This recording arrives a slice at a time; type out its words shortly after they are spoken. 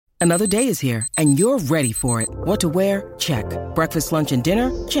Another day is here, and you're ready for it. What to wear? Check. Breakfast, lunch, and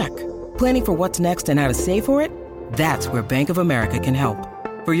dinner? Check. Planning for what's next and how to save for it? That's where Bank of America can help.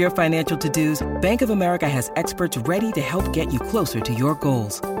 For your financial to-dos, Bank of America has experts ready to help get you closer to your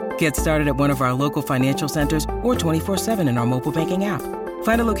goals. Get started at one of our local financial centers or 24/7 in our mobile banking app.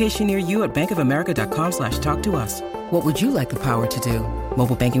 Find a location near you at bankofamerica.com/talktous. What would you like the power to do?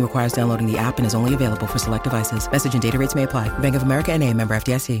 Mobile banking requires downloading the app and is only available for select devices. Message and data rates may apply. Bank of America N.A., member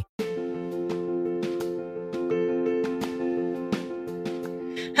FDIC.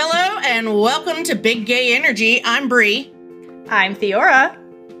 Hello and welcome to Big Gay Energy. I'm Bree. I'm Theora.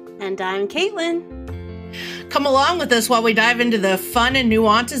 And I'm Caitlin. Come along with us while we dive into the fun and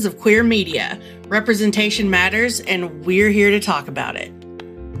nuances of queer media. Representation matters, and we're here to talk about it.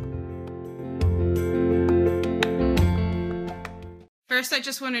 First, I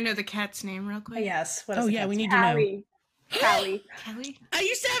just want to know the cat's name real quick. Yes. What is we need Callie. to know. Callie. Callie? I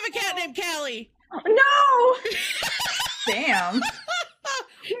used to have a cat named Callie. No! Damn. Are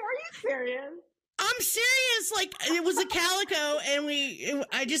you serious? I'm serious. Like, it was a calico, and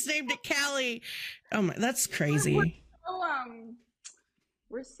I just named it Callie. Oh my, that's crazy.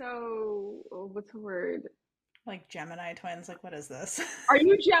 We're so, what's the word? Like Gemini twins. Like, what is this? Are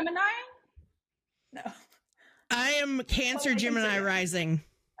you Gemini? No. I am Cancer Gemini rising.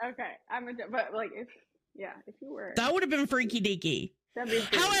 Okay, but like, if you were. That would have been freaky deaky.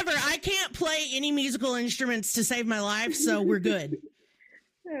 However, I can't play any musical instruments to save my life, so we're good.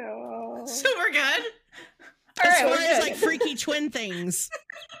 Oh. So we're good? As far as like freaky twin things.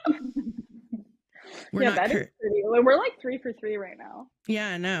 We're not is pretty. We're like 3 for 3 right now.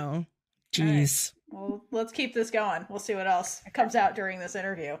 Yeah, I know. Jeez. Right. Well, let's keep this going. We'll see what else comes out during this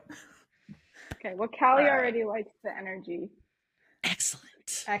interview. Okay, well, Callie already likes the energy.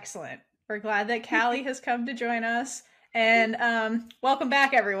 Excellent. We're glad that Callie has come to join us. And welcome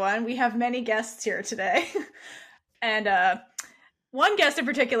back, everyone. We have many guests here today. And one guest in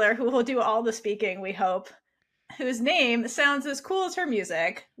particular who will do all the speaking, we hope, whose name sounds as cool as her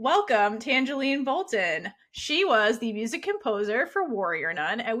music. Welcome, Tangelene Bolton. She was the music composer for Warrior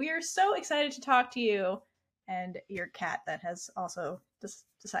Nun, and we are so excited to talk to you and your cat that has also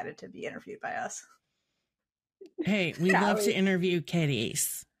decided to be interviewed by us. Hey, we love to interview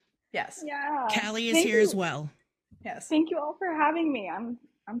kitties. Yes. Yeah. Callie is here as well. Yes. Thank you all for having me. I'm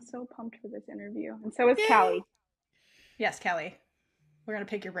so pumped for this interview. And so is Callie. Yes, Callie. We're going to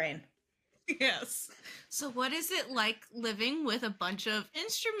pick your brain. Yes. So what is it like living with a bunch of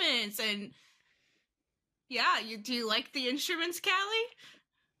instruments? And do you like the instruments, Callie?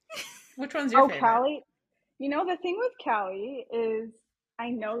 Which one's your favorite? Callie. You know, the thing with Callie is I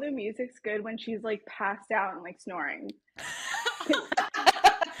know the music's good when she's like passed out and like snoring.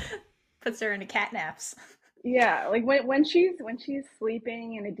 Puts her into cat naps. Yeah, like when she's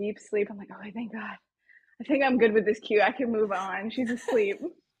sleeping in a deep sleep, I'm like, oh, thank God. I think I'm good with this cue. I can move on. She's asleep.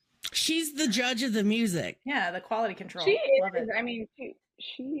 She's the judge of the music. Yeah, the quality control. She Love is. it. I mean,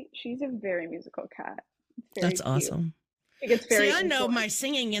 she's a very musical cat. That's awesome. It's very. See, I know my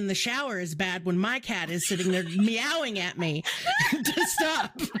singing in the shower is bad when my cat is sitting there meowing at me to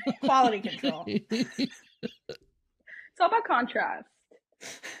stop. Quality control. It's all about contrast.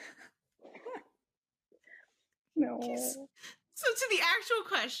 No. So to the actual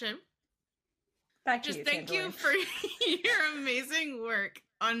question. Back to just you, thank Tangelene. you for your amazing work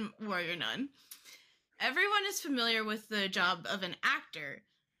on Warrior Nun. Everyone is familiar with the job of an actor,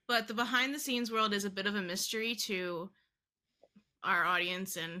 but the behind-the-scenes world is a bit of a mystery to our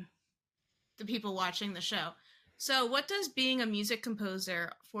audience and the people watching the show. So what does being a music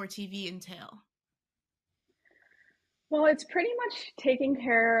composer for TV entail? Well, it's pretty much taking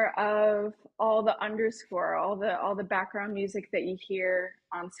care of all the underscore, all the background music that you hear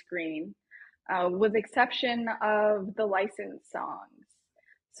on screen, with exception of the licensed songs.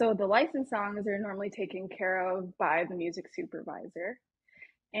 So the licensed songs are normally taken care of by the music supervisor.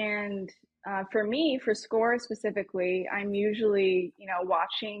 And for me, for score specifically, I'm usually,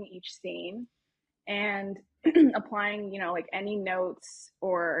 watching each scene and applying, like any notes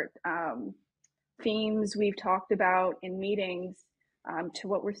or themes we've talked about in meetings to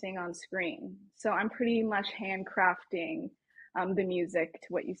what we're seeing on screen. So I'm pretty much handcrafting the music to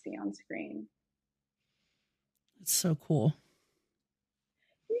what you see on screen. It's so cool.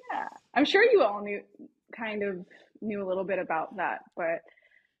 Yeah, I'm sure you all knew a little bit about that, but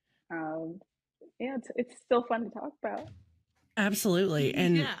it's still fun to talk about. Absolutely.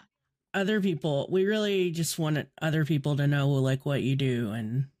 And other people, we really just want other people to know like what you do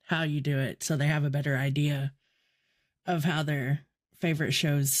and how you do it, so they have a better idea of how their favorite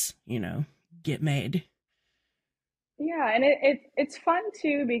shows, get made. Yeah, and it's fun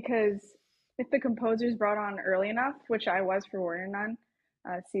too because if the composer's brought on early enough, which I was for Warrior Nun,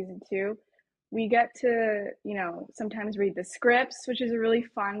 season 2, we get to, sometimes read the scripts, which is a really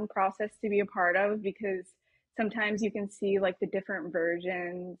fun process to be a part of because sometimes you can see like the different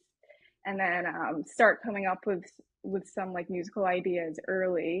versions and then start coming up with some like musical ideas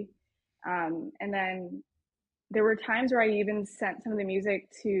early. And then there were times where I even sent some of the music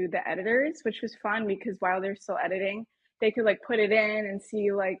to the editors, which was fun because while they're still editing, they could like put it in and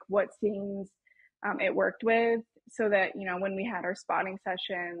see like what scenes it worked with, so that when we had our spotting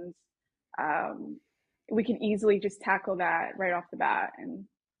sessions, we can easily just tackle that right off the bat and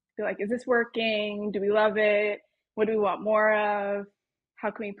be like, is this working? Do we love it? What do we want more of? How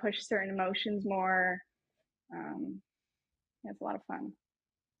can we push certain emotions more? Yeah, it's a lot of fun.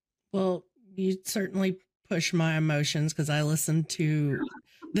 Well, you certainly push my emotions because I listen to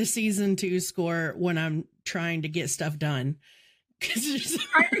the season 2 score when I'm trying to get stuff done.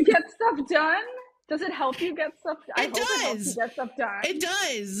 Trying to get stuff done? Does it help you get stuff done? It does. It helps you get stuff done. It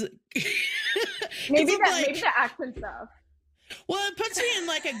does. maybe the accent stuff. Well, it puts me in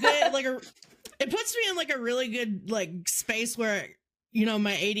like a good it puts me in like a really good like space where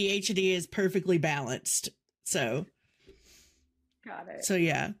my ADHD is perfectly balanced. So got it. So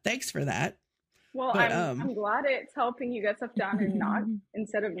yeah, thanks for that. Well, but, I'm glad it's helping you get stuff done and not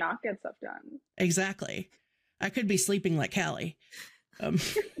instead of not get stuff done. Exactly. I could be sleeping like Callie.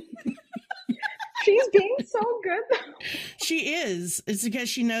 She's being so good though. She is. It's because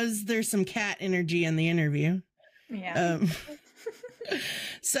she knows there's some cat energy in the interview. Yeah.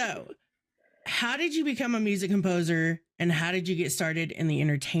 So, how did you become a music composer and how did you get started in the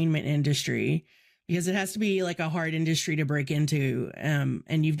entertainment industry? Because it has to be like a hard industry to break into,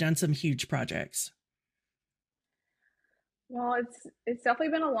 and you've done some huge projects. Well, it's definitely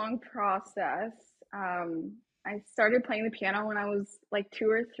been a long process. I started playing the piano when I was like 2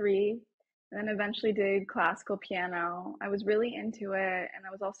 or 3, and then eventually did classical piano. I was really into it, and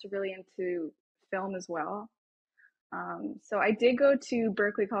I was also really into film as well. So I did go to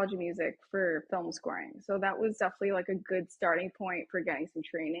Berklee College of Music for film scoring. So that was definitely like a good starting point for getting some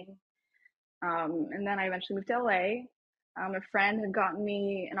training. And then I eventually moved to LA. A friend had gotten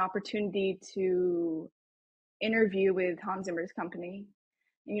me an opportunity to interview with Hans Zimmer's company.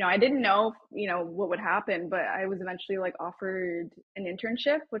 I didn't know, what would happen, but I was eventually like offered an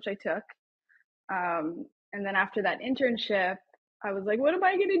internship, which I took. And then after that internship, I was like, what am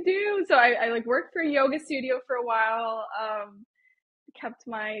I going to do? So I like worked for a yoga studio for a while, kept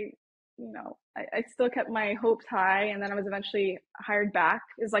my, I still kept my hopes high. And then I was eventually hired back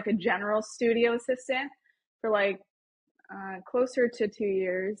as like a general studio assistant for like closer to 2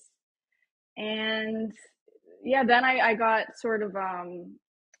 years. And yeah, then I got sort of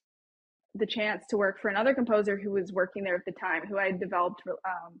the chance to work for another composer who was working there at the time, who I had developed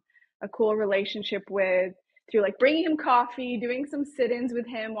a cool relationship with through like bringing him coffee, doing some sit-ins with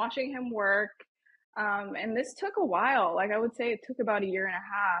him, watching him work. And this took a while. Like I would say it took about 1.5 years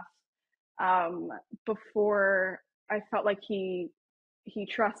before I felt like he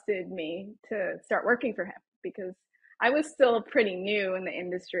trusted me to start working for him, because I was still pretty new in the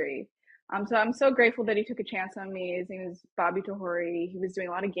industry. So I'm so grateful that he took a chance on me. His name is Bobby Tahori. He was doing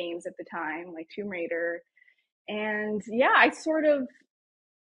a lot of games at the time, like Tomb Raider. And yeah,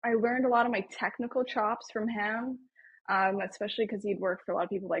 I learned a lot of my technical chops from him, especially because he'd worked for a lot of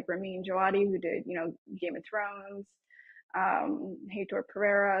people like Ramin Djawadi, who did, Game of Thrones, Heitor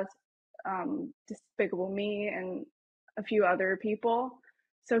Pereira, Despicable Me, and a few other people.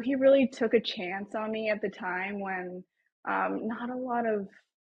 So he really took a chance on me at the time when not a lot of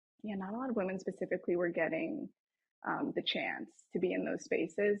women specifically were getting the chance to be in those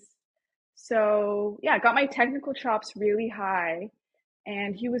spaces. So yeah, I got my technical chops really high.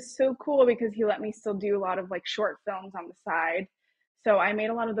 And he was so cool because he let me still do a lot of like short films on the side. So I made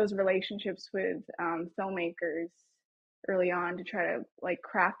a lot of those relationships with filmmakers early on to try to like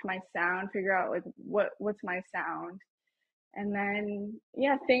craft my sound, figure out like what's my sound. And then,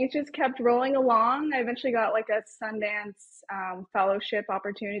 yeah, things just kept rolling along. I eventually got like a Sundance fellowship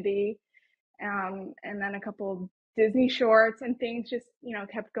opportunity, and then a couple Disney shorts, and things just,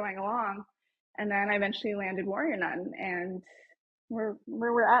 kept going along. And then I eventually landed Warrior Nun, and where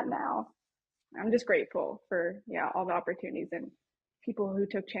we're at now. I'm just grateful for, all the opportunities and people who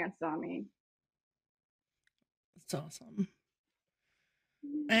took chances on me. That's awesome.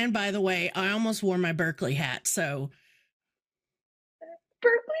 And by the way, I almost wore my Berklee hat, so...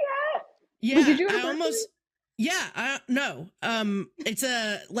 Berklee hat? Yeah, Did you go to I Berklee? almost... Yeah, no. It's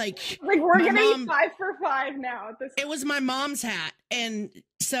a, like... Like, we're getting 5 for 5 now. It was my mom's hat, and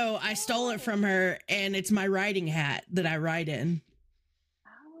So I stole it from her, and it's my writing hat that I write in.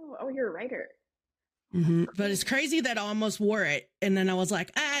 Oh, you're a writer. Mm-hmm. But it's crazy that I almost wore it, and then I was like,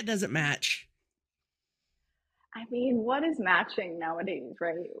 it doesn't match. I mean, what is matching nowadays,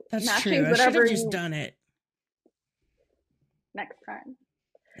 right? That's matching true. I should have just done it. Next time.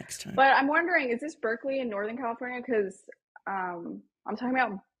 Next time. But I'm wondering, is this Berkeley in Northern California? Because I'm talking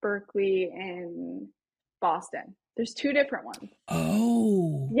about Berkeley in Boston. There's two different ones.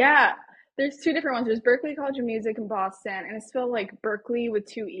 Oh. Yeah, there's two different ones. There's Berkeley College of Music in Boston, and it's spelled like Berkeley with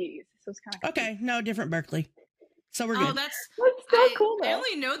two E's. So it's kind of okay. No, different Berkeley. So we're good. Oh, that's so cool, though. I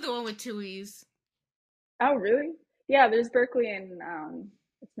only know the one with two E's. Oh, really? Yeah, there's Berkeley in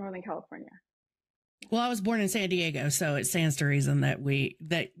it's Northern California. Well, I was born in San Diego, so it stands to reason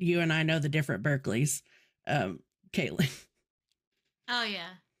that you and I know the different Berkeleys, Caitlin. Oh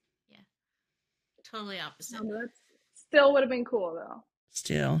yeah. Totally opposite. That still would have been cool though.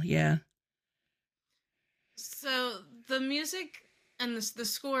 Still, yeah. So the music and the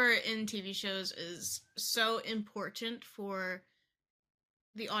score in TV shows is so important for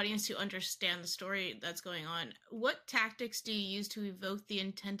the audience to understand the story that's going on. What tactics do you use to evoke the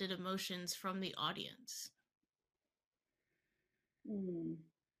intended emotions from the audience? You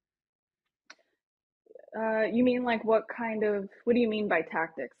mean like what do you mean by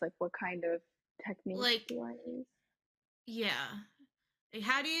tactics? Like what kind of technique do I use? Yeah. Like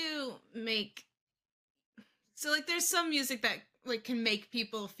how do you make... So like there's some music that like can make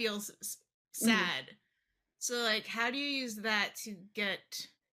people feel sad. Mm-hmm. So like how do you use that to get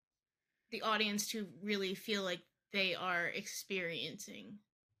the audience to really feel like they are experiencing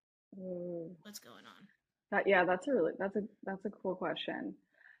what's going on? That's a cool question.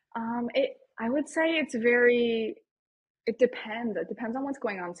 I would say it depends. It depends on what's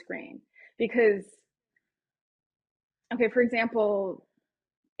going on screen. Because, okay, for example,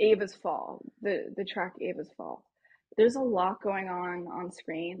 Ava's Fall, the track Ava's Fall. There's a lot going on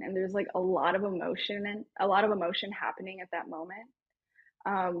screen, and there's like a lot of emotion happening at that moment.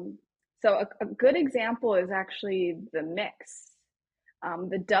 So a good example is actually the mix,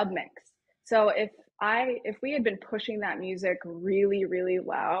 the dub mix. So if we had been pushing that music really, really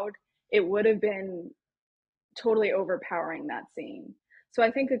loud, it would have been totally overpowering that scene. So I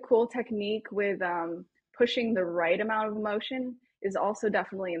think a cool technique with pushing the right amount of emotion is also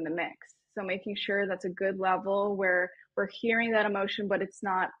definitely in the mix. So making sure that's a good level where we're hearing that emotion, but it's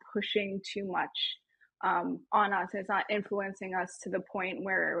not pushing too much on us. It's not influencing us to the point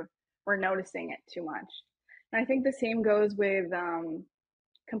where we're noticing it too much. And I think the same goes with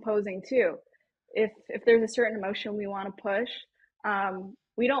composing too. If there's a certain emotion we want to push,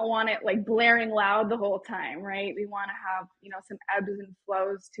 we don't want it like blaring loud the whole time, right? We want to have, some ebbs and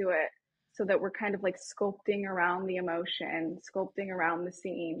flows to it so that we're kind of like sculpting around the emotion, sculpting around the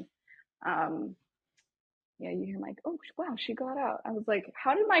scene. You hear like, oh, wow, she got out. I was like,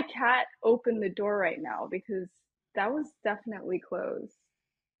 how did my cat open the door right now? Because that was definitely closed.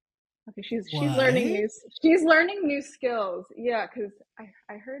 Okay, she's learning new skills. Yeah, because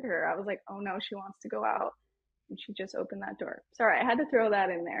I heard her. I was like, oh no, she wants to go out. And she just opened that door. Sorry, I had to throw that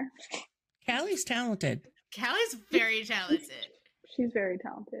in there. Callie's talented. Callie's very talented. She's very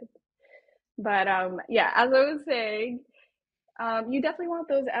talented. But as I was saying, you definitely want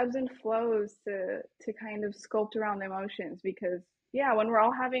those ebbs and flows to kind of sculpt around the emotions, because when we're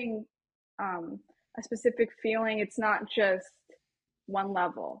all having a specific feeling, it's not just one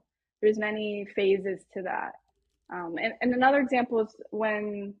level. There's many phases to that. And another example is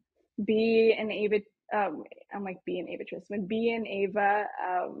when B and Ava, when B and Ava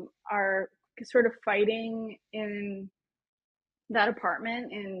are sort of fighting in that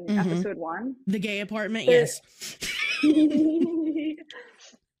apartment in episode 1. The gay apartment, yes. I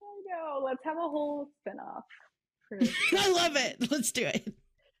know. Let's have a whole spinoff. I love it. Let's do it.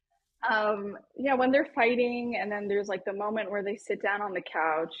 When they're fighting, and then there's like the moment where they sit down on the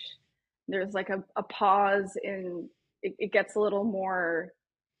couch, there's like a pause, and it gets a little more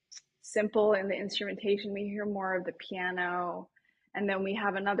simple in the instrumentation. We hear more of the piano, and then we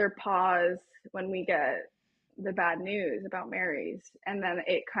have another pause when we get the bad news about Mary's, and then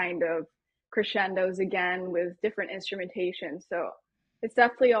it kind of crescendos again with different instrumentation. So it's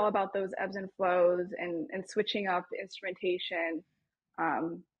definitely all about those ebbs and flows and switching up the instrumentation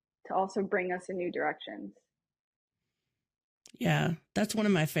to also bring us in new directions. Yeah, that's one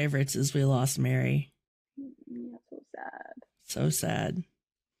of my favorites is We Lost Mary. That's so sad. So sad.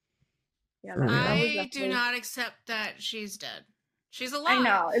 Yeah, I do not accept that she's dead. She's alive. I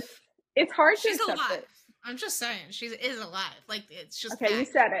know. It's hard to accept. She's alive. It. I'm just saying, she is alive. Like, it's just okay.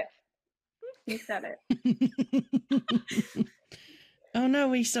 Fact. You said it. Oh no,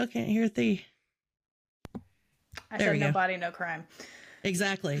 we still can't hear thee. I There said we no go. body, no crime.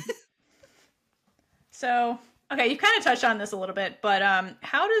 Exactly. So, okay, you kind of touched on this a little bit, but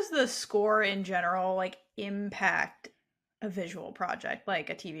how does the score in general like impact a visual project like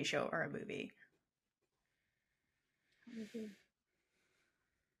a TV show or a movie?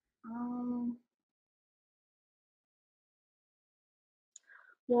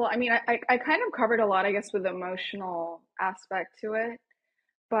 Well, I mean, I kind of covered a lot, I guess, with the emotional aspect to it,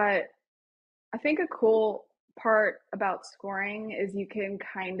 but I think a cool part about scoring is you can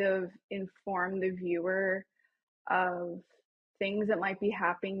kind of inform the viewer of things that might be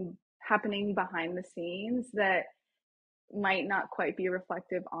happening behind the scenes that might not quite be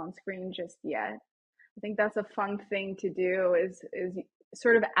reflective on screen just yet. I think that's a fun thing to do is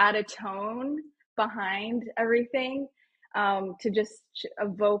sort of add a tone behind everything, to just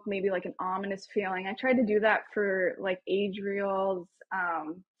evoke maybe like an ominous feeling. I tried to do that for like Adriel's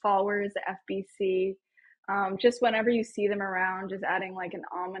followers, the FBC. Just whenever you see them around, just adding like an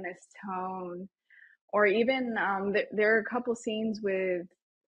ominous tone, or even there are a couple scenes with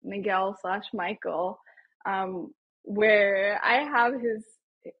Miguel slash Michael, where I have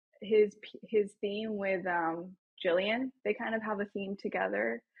his theme with Jillian. They kind of have a theme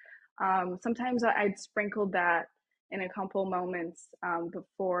together. Sometimes I'd sprinkled that in a couple moments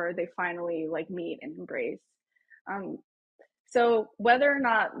before they finally like meet and embrace. So whether or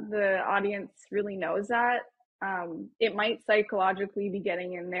not the audience really knows that, it might psychologically be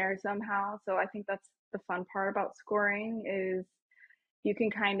getting in there somehow. So I think that's the fun part about scoring is you can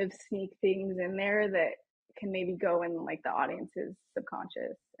kind of sneak things in there that can maybe go in like the audience's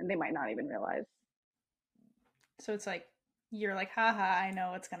subconscious and they might not even realize. So it's like you're like, haha, I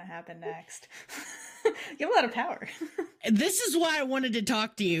know what's gonna happen next. You have a lot of power. This is why I wanted to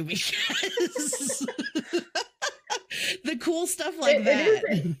talk to you, because the cool stuff like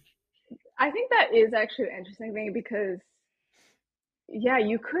that. I think that is actually an interesting thing because, yeah,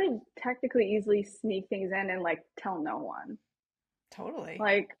 you could technically easily sneak things in and like tell no one. Totally.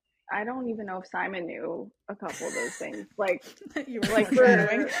 Like, I don't even know if Simon knew a couple of those things. Like, you were like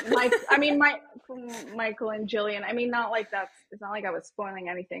for Mike, I mean, Michael and Jillian. I mean, not like it's not like I was spoiling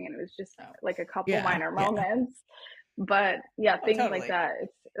anything, and it was just like a couple minor moments. But yeah, things like that.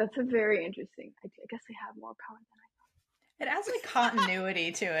 That's a very interesting. I guess they have more power than I thought. It adds like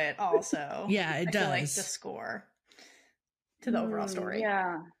continuity to it, also. Yeah, it does. Like the score to the overall story.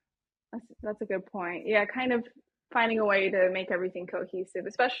 Yeah, that's a good point. Yeah, kind of finding a way to make everything cohesive,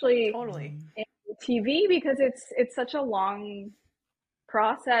 especially in TV, because it's such a long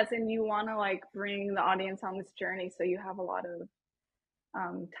process and you want to like bring the audience on this journey, so you have a lot of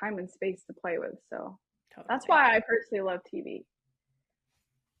time and space to play with. So that's why I personally love TV.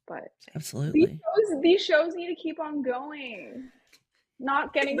 But absolutely, these shows need to keep on going,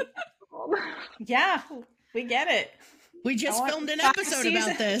 not getting canceled. Yeah, we get it. We just filmed an episode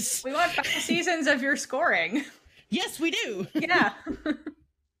about this. We want 5 seasons of your scoring. Yes, we do. Yeah.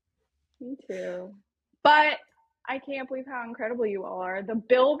 Me too. But I can't believe how incredible you all are. The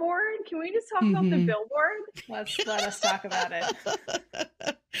billboard. Can we just talk about the billboard? Let us talk about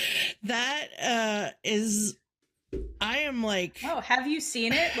it. That is, I am like. Oh, have you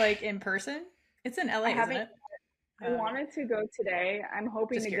seen it like in person? It's in LA, isn't it? I wanted to go today. I'm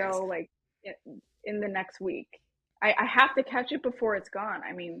hoping to go like in the next week. I have to catch it before it's gone.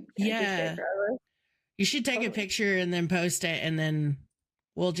 I mean, yeah. You should take a picture and then post it, and then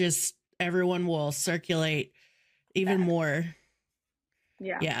everyone will circulate even more.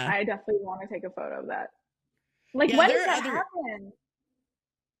 Yeah. I definitely want to take a photo of that. Like, when does that happen?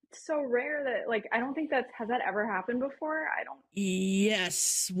 It's so rare that, like, I don't think has that ever happened before?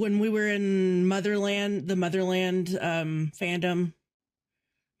 Yes. When we were in Motherland, the Motherland fandom.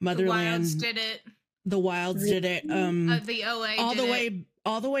 Motherland. The Wilds did it. The Wilds did it. The OA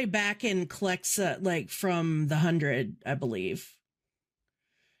all the way back in Clexa, like from the 100, I believe.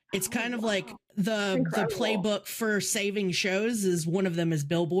 It's kind of like the playbook for saving shows is one of them is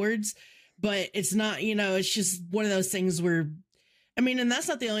billboards, but it's not, it's just one of those things where, I mean, and that's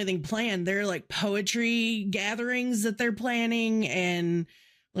not the only thing planned. There are like poetry gatherings that they're planning and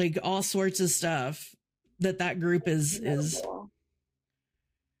like all sorts of stuff that group is.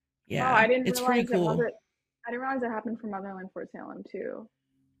 Yeah, I didn't it's realize pretty cool. I didn't realize it happened for Motherland Fort Salem too.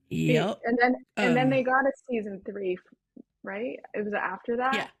 Yep. And then they got a season 3, right? It was after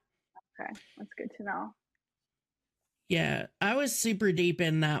that? Yeah. Okay, that's good to know. Yeah, I was super deep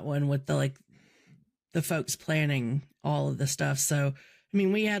in that one with the folks planning all of the stuff. So, I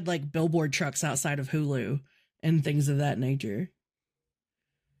mean, we had like billboard trucks outside of Hulu and things of that nature.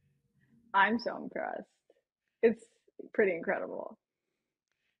 I'm so impressed. It's pretty incredible.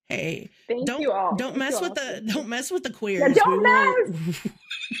 Hey, Thank you all. don't Thank mess you with all. don't mess with the queers. Yeah,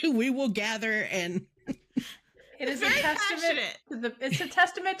 don't We will gather and It is a Very testament passionate. to the. It's a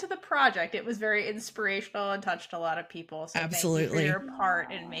testament to the project. It was very inspirational and touched a lot of people. So thank you for Absolutely. your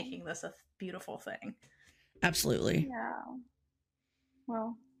part in making this a beautiful thing. absolutely. Yeah.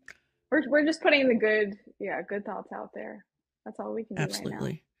 Well, we're just putting the good thoughts out there. That's all we can do right now.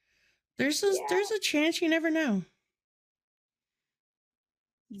 Absolutely. There's a chance, you never know.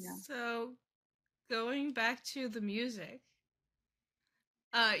 Yeah. So, going back to the music,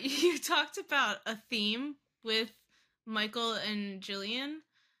 you talked about a theme with Michael and Jillian,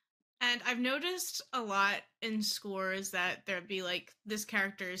 and I've noticed a lot in scores that there'd be like this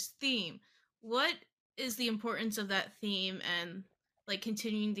character's theme. What is the importance of that theme and like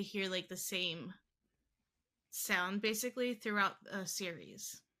continuing to hear like the same sound basically throughout a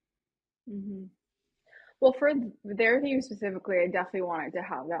series? Mm-hmm. Well, for their theme specifically, I definitely wanted to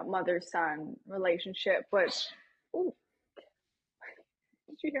have that mother-son relationship. But, ooh,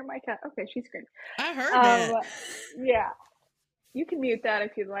 did you hear my cat? Okay, she screamed. I heard that. Yeah, you can mute that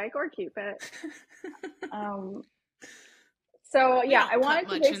if you'd like, or keep it. So We yeah, don't I cut wanted to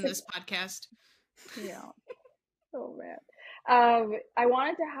much basically, in this podcast. yeah. Oh man. I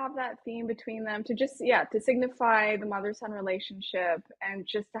wanted to have that theme between them to just to signify the mother-son relationship and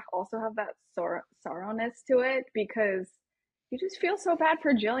just to also have that sorrowness to it because you just feel so bad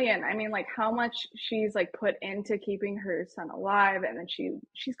for Jillian. I mean, like how much she's like put into keeping her son alive, and then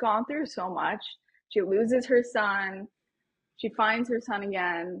she's gone through so much. She loses her son, she finds her son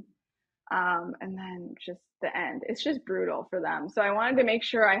again, and then just the end. It's just brutal for them. So I wanted to make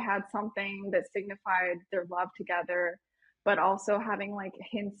sure I had something that signified their love together, but also having like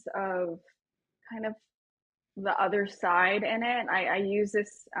hints of kind of the other side in it. I use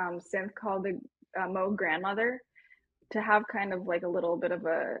this synth called the Moog Grandmother to have kind of like a little bit of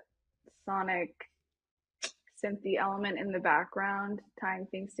a sonic synthy element in the background tying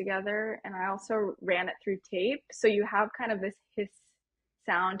things together. And I also ran it through tape. So you have kind of this hiss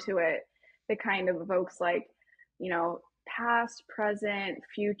sound to it that kind of evokes like, past, present,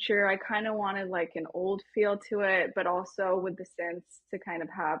 future. I kind of wanted like an old feel to it, but also with the synths to kind of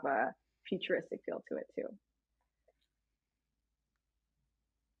have a futuristic feel to it too.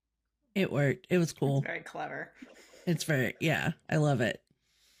 It worked. It was cool. It's very clever. It's very, yeah, I love it.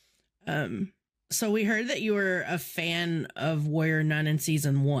 So we heard that you were a fan of Warrior Nun in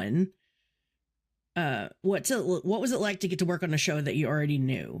season 1. What was it like to get to work on a show that you already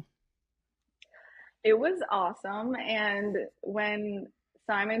knew? It was awesome. And when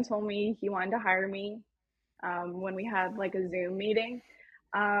Simon told me he wanted to hire me, when we had like a Zoom meeting,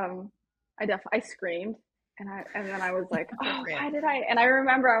 I screamed and then I was like, oh, why did I? And I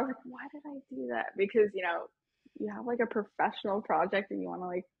remember I was like, why did I do that? Because, you have like a professional project and you want to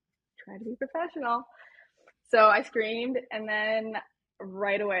like try to be professional. So I screamed, and then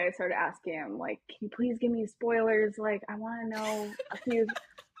right away I started asking him, like, can you please give me spoilers? Like, I want to know a few.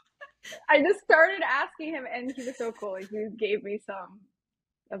 I just started asking him, and he was so cool. He gave me some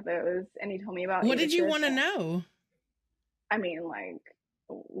of those, and he told me about what did you want to know? I mean, like,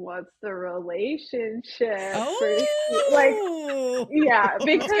 what's the relationship? Oh, yeah,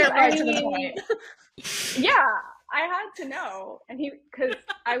 because right to the point. Yeah, I had to know, and because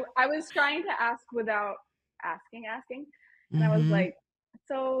I was trying to ask without asking, and I was like,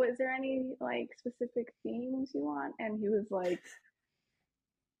 so is there any like specific themes you want? And he was like,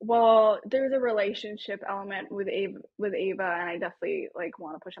 well, there's a relationship element with Ava, and I definitely like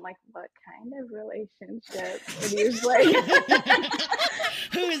want to push him. Like, what kind of relationship? And he was like,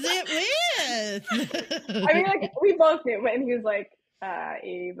 who is it with? I mean, like we both knew, and he was like,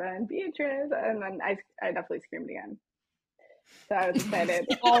 Ava and Beatrice, and then I definitely screamed again. So I was excited.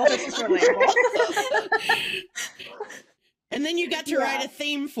 All of this is relatable. And then you got to write a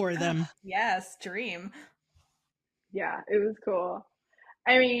theme for them. Yes, dream. Yeah, it was cool.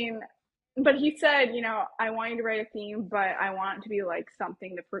 I mean, but he said, I want you to write a theme, but I want it to be like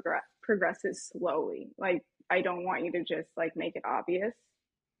something that progresses slowly. Like, I don't want you to just like make it obvious,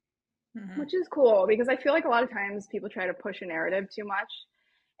 which is cool because I feel like a lot of times people try to push a narrative too much,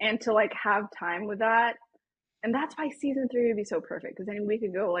 and to like have time with that. And that's why season 3 would be so perfect, because then we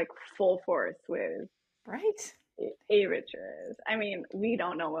could go like full force with A Richards. I mean, we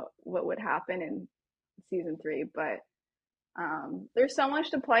don't know what would happen in season 3, but there's so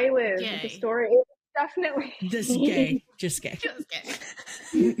much to play with. Gay. The story is definitely Just gay. Just gay.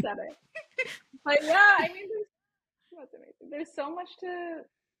 You said it. But yeah, I mean, there's so much to,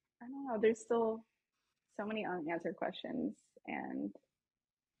 I don't know, there's still so many unanswered questions, and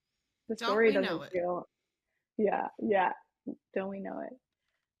the story doesn't feel, don't we know it?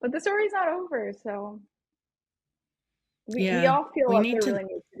 But the story's not over, so we Yeah, all feel we like need there to. really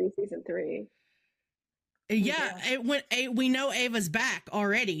needs to be season 3. Yeah, we know Ava's back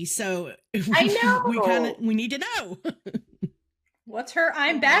already, so I know. we need to know. What's her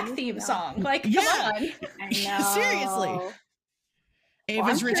 "I'm Yeah, I Back" need to theme know. song? Like, come Yeah, on. I seriously, know. Well, I'm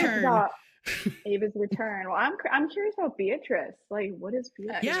Ava's curious return. about Ava's return. Well, I'm curious about Beatrice. Like, what is Beatrice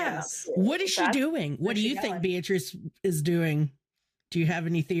been up Yes. to? What is she That's doing? What where's do she you think going? Beatrice is doing? Do you have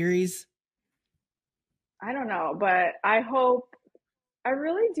any theories? I don't know, but I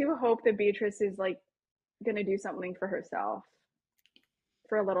really do hope that Beatrice is like gonna do something for herself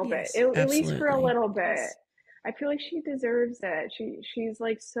for a little bit, Yes. at least for a Absolutely. little bit. Yes. I feel like she deserves it. She's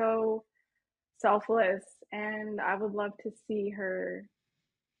like so selfless, and I would love to see her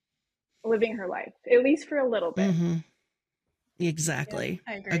living her life at least for a little bit. Mm-hmm. Exactly.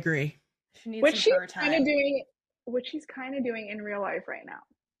 I agree. Agree. She needs Which some she's her kind of time. doing, which she's kind of doing in real life right now.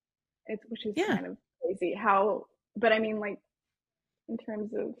 Which is Yeah. kind of crazy how, but I mean, like in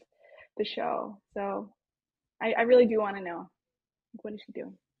terms of the show. So I really do want to know, like, what is she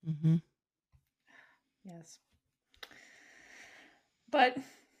doing? Mm-hmm. Yes. But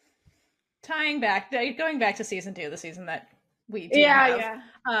going back to season 2, the season that we do have.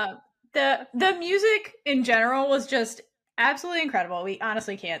 The music in general was just absolutely incredible. We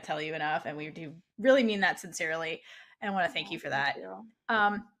honestly can't tell you enough, and we do really mean that sincerely. And I want to thank you for that.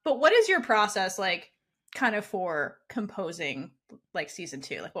 But what is your process like, kind of for composing like season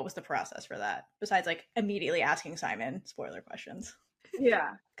 2? Like, what was the process for that besides like immediately asking Simon spoiler questions?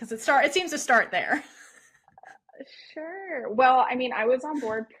 Yeah, because it seems to start there. Sure. Well, I mean, I was on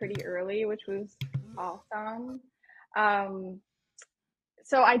board pretty early, which was awesome.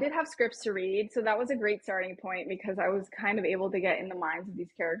 So I did have scripts to read, so that was a great starting point because I was kind of able to get in the minds of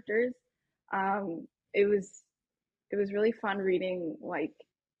these characters. Um, it was it was really fun reading like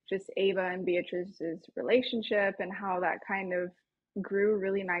just Ava and Beatrice's relationship and how that kind of grew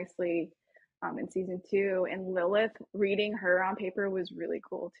really nicely in season 2. And Lilith, reading her on paper was really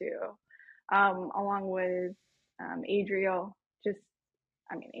cool too, along with Adriel. Just,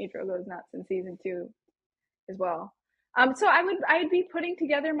 I mean, Adriel goes nuts in season 2 as well. So I'd be putting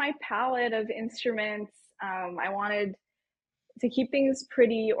together my palette of instruments. I wanted to keep things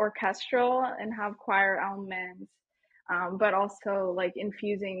pretty orchestral and have choir elements, but also like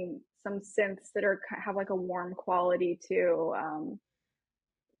infusing some synths that have like a warm quality to,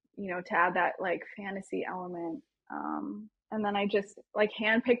 to add that like fantasy element. And then I just like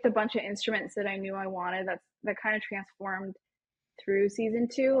handpicked a bunch of instruments that I knew I wanted. That kind of transformed through season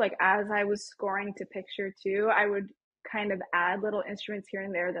 2. Like as I was scoring to picture 2, I would kind of add little instruments here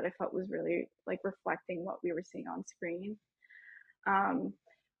and there that I felt was really like reflecting what we were seeing on screen.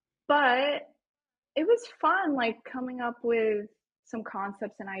 But it was fun, like coming up with some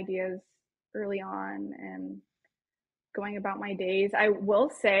concepts and ideas early on and going about my days. I will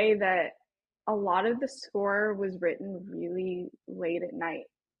say that a lot of the score was written really late at night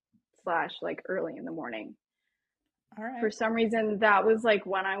slash like early in the morning. All right. For some reason, that was like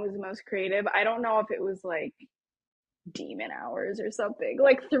when I was most creative. I don't know if it was like demon hours or something,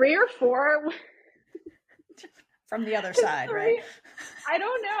 like 3 or 4 from the other side, right? I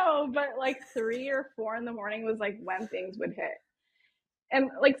don't know, but like 3 or 4 in the morning was like when things would hit. And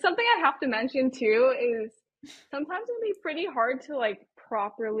like something I have to mention too is sometimes it can be pretty hard to like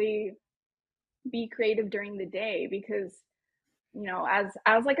properly be creative during the day because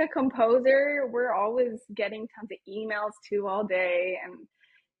as like a composer, we're always getting tons of emails too all day and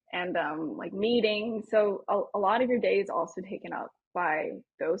like meetings. So a lot of your day is also taken up by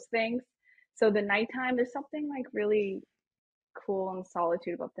those things. So the nighttime, there's something like really cool and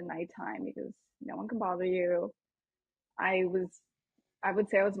solitude about the nighttime because no one can bother you. I would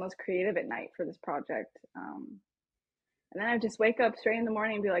say I was most creative at night for this project. And then I just wake up straight in the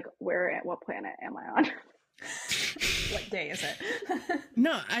morning and be like, what planet am I on? What day is it?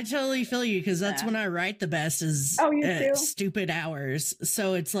 No, I totally feel you because that's when I write the best is you stupid hours.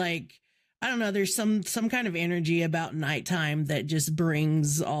 So it's like, I don't know, there's some kind of energy about nighttime that just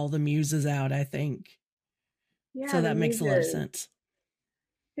brings all the muses out, I think. Yeah, so that makes a lot of sense.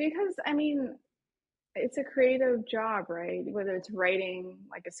 Because, I mean, it's a creative job, right? Whether it's writing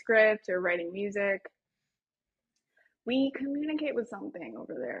like a script or writing music, we communicate with something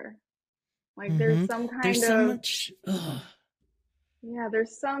over there. Like there's some kind there's of so much. Yeah,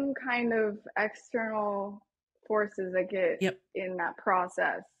 there's some kind of external forces that get in that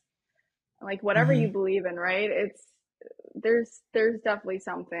process. Like whatever you believe in, right? There's definitely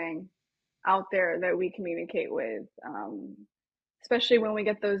something out there that we communicate with. Especially when we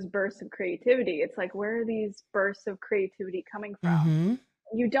get those bursts of creativity. It's like, where are these bursts of creativity coming from?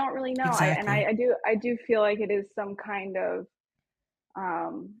 you don't really know. Exactly. I do feel like it is some kind of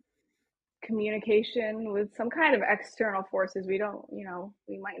communication with some kind of external forces. We don't, you know,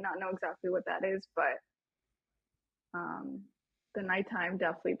 we might not know exactly what that is, but the nighttime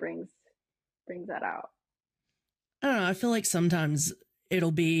definitely brings that out. I don't know. I feel like sometimes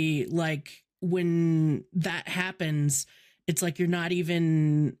it'll be like when that happens, it's like you're not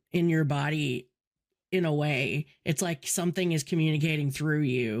even in your body in a way. It's like something is communicating through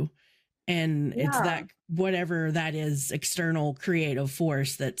you. And it's Yeah. that, whatever that is, external creative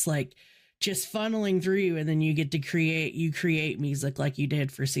force that's like just funneling through you. And then you get to create music like you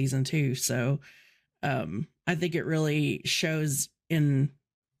did for season 2. So I think it really shows in,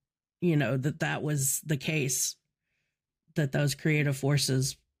 you know, that was the case, that those creative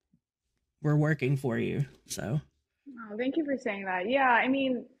forces were working for you. So Oh, thank you for saying that. Yeah, I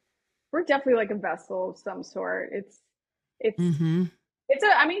mean, we're definitely like a vessel of some sort. It's mm-hmm. it's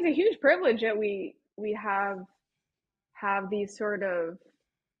a I mean, it's a huge privilege that we have these sort of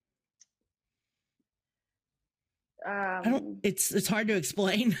It's hard to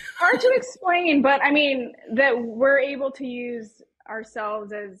explain. hard to explain, but I mean that we're able to use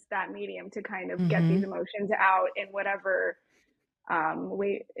ourselves as that medium to kind of get these emotions out in whatever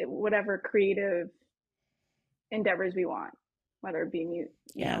way, whatever creative endeavors we want, whether it be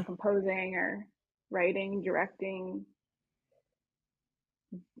you know, composing or writing, directing,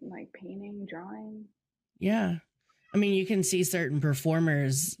 like painting, drawing. Yeah. I mean, you can see certain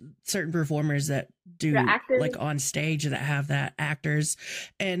performers that do like on stage that have that, actors,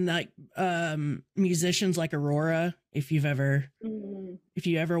 and like musicians like Aurora. If you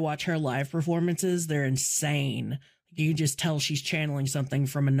ever watch her live performances, they're insane. You can just tell she's channeling something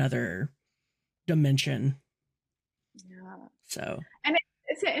from another dimension. Yeah. So, and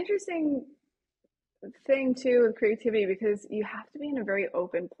it's an interesting thing too with creativity, because you have to be in a very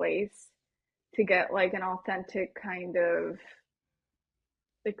open place to get like an authentic kind of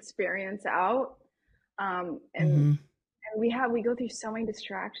experience out. And we go through so many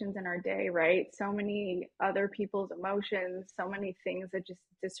distractions in our day, right? So many other people's emotions, so many things that just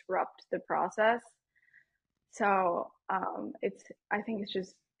disrupt the process. So I think it's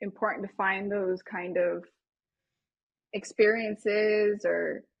just important to find those kind of experiences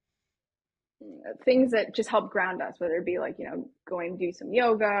or things that just help ground us, whether it be like, you know, going to do some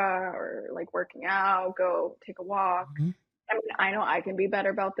yoga or like working out, go take a walk. I mean, I know I can be better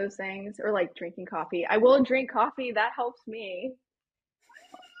about those things, or like drinking coffee. I will drink coffee. That helps me.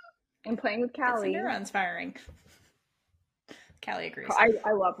 And playing with Callie. It's neurons firing. Callie agrees.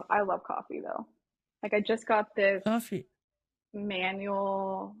 I love coffee though. Like I just got this coffee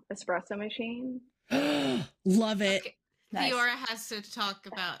manual espresso machine. Love it. Okay. Nice. Theora has to talk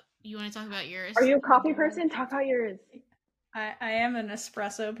about. You want to talk about yours? Are you a coffee person? Talk about yours. I am an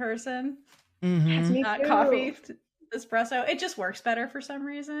espresso person. Yes, me not too. Coffee. Espresso. It just works better for some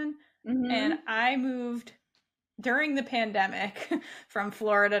reason. And I moved during the pandemic from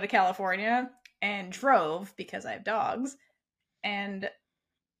Florida to California and drove because I have dogs. And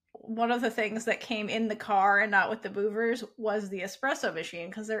one of the things that came in the car and not with the movers was the espresso machine,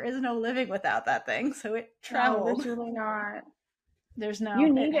 because there is no living without that thing. So it traveled. No, there's really not. There's no.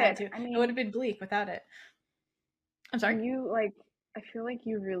 You need it. I mean, it would have been bleak without it. I'm sorry. You like. I feel like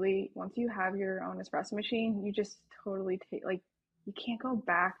you really, once you have your own espresso machine, you just totally take, like, you can't go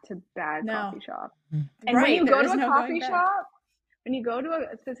back to bad coffee shop. And when you go to a coffee shop, when you go to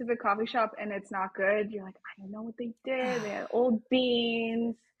a specific coffee shop and it's not good, you're like, I don't know what they did. They had old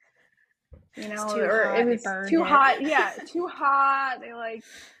beans, you know, or it was too hot. Yeah, too hot.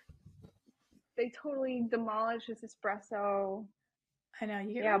 They totally demolished this espresso. I know,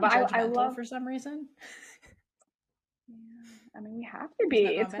 you get really judgmental I love for some reason. I mean, we have to be.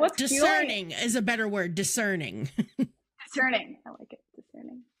 It's what's discerning is a better word. Discerning. Discerning. I like it.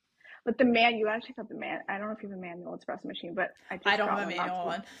 Discerning. But you gotta check out I don't know if you have a manual espresso machine, but I don't have a manual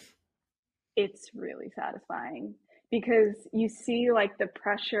one. It's really satisfying because you see like the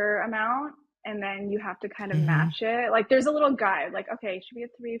pressure amount, and then you have to kind of match it. Like there's a little guide, like, okay, it should be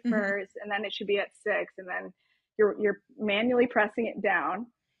at 3 first, and then it should be at 6, and then you're manually pressing it down.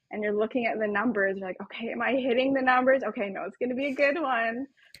 And you're looking at the numbers, you're like, okay, am I hitting the numbers? Okay, no, it's going to be a good one.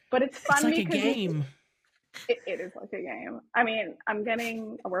 But it's fun because a game. It is like a game. I mean, I'm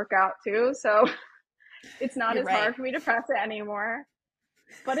getting a workout too, so it's not as hard for me to press it anymore.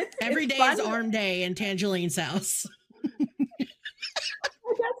 But every day is arm day in Tangelene's house. That's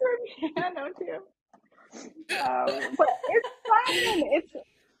her piano too. But it's fun.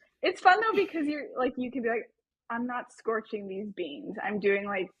 It's fun though, because you're like, you can be like, I'm not scorching these beans. I'm doing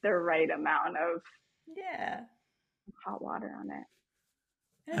like the right amount of hot water on it.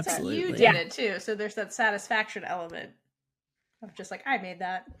 And it's like you Absolutely. did it too, so there's that satisfaction element of just like I made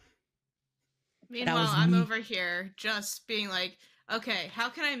that. Meanwhile, I'm over here just being like, okay, how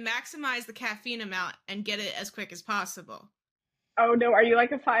can I maximize the caffeine amount and get it as quick as possible? Oh no, are you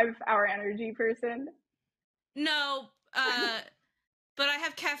like a 5-hour energy person? No, but I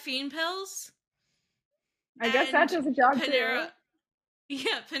have caffeine pills. I guess that does a job Panera, too.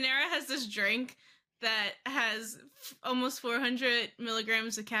 yeah, Panera has this drink that has almost 400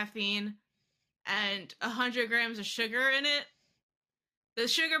 milligrams of caffeine and 100 grams of sugar in it. The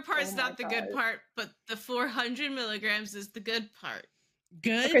sugar part's not the good part, but the 400 milligrams is the good part.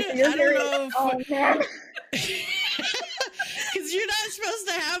 Good? Okay, so you're I don't know if... Oh, man. Because you're not supposed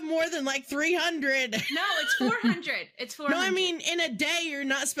to have more than like 300. No, it's 400. It's 400. No, I mean, in a day, you're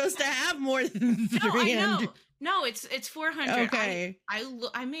not supposed to have more than 300. No, I know. No, it's 400. Okay.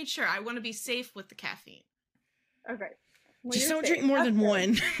 I made sure. I want to be safe with the caffeine. Okay. Well, just don't drink more than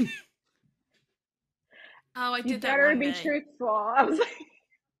one. Oh, I did that one day. You better be truthful. I was like...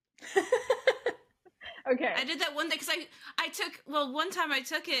 Okay. I did that one day because I took, well, one time I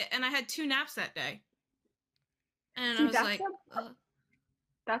took it and I had 2 naps that day. And I was like...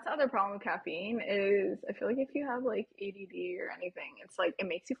 That's the other problem with caffeine is I feel like if you have like ADD or anything, it's like it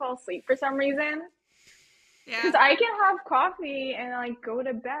makes you fall asleep for some reason. Yeah. Because I can have coffee and like go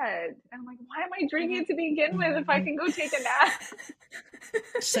to bed. And I'm like, why am I drinking it to begin with if I can go take a nap?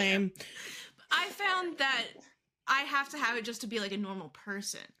 Same. I found that I have to have it just to be like a normal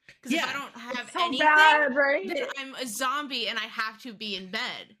person. Because if I don't have anything, then I'm a zombie and I have to be in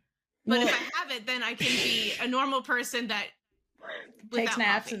bed. But if I have it, then I can be a normal person that takes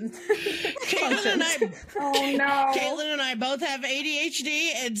naps and Caitlin and I. Oh no! Caitlin and I both have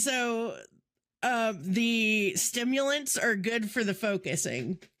ADHD, and so the stimulants are good for the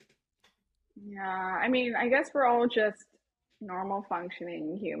focusing. Yeah, I mean, I guess we're all just normal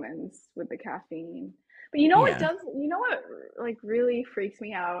functioning humans with the caffeine. But you know what does? You know what like really freaks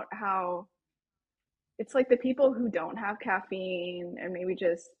me out? How it's like the people who don't have caffeine and maybe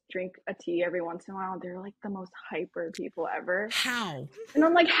just drink a tea every once in a while, they're like the most hyper people ever. How? And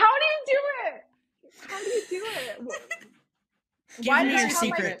I'm like, how do you do it? How do you do it? Why did I have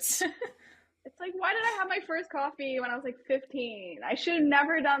secrets? It's like, why did I have my first coffee when I was like 15? I should have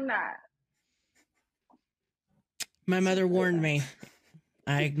never done that. My mother warned me.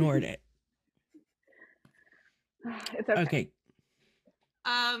 I ignored it. It's okay.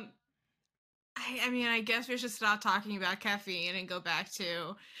 I mean, I guess we should stop talking about caffeine and go back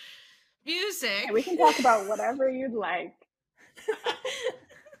to music. Yeah, we can talk about whatever you'd like.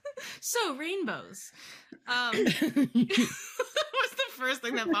 So, rainbows. What's the first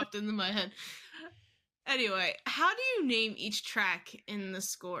thing that popped into my head? Anyway, how do you name each track in the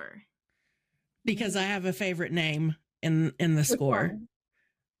score? Because I have a favorite name in the score.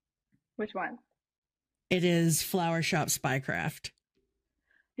 Which one? It is Flower Shop Spycraft.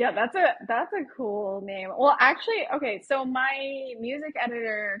 Yeah, that's a cool name. Well, actually, okay, so my music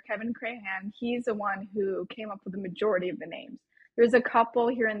editor, Kevin Crahan, he's the one who came up with the majority of the names. There's a couple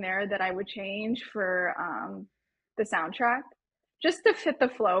here and there that I would change for the soundtrack, just to fit the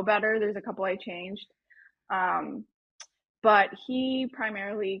flow better. There's a couple I changed. But he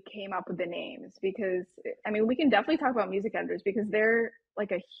primarily came up with the names because, I mean, we can definitely talk about music editors because they're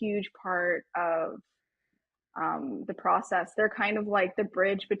like a huge part of the process. They're kind of like the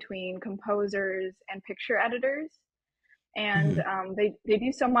bridge between composers and picture editors. And they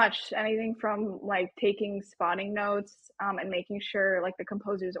do so much, anything from like taking spotting notes and making sure like the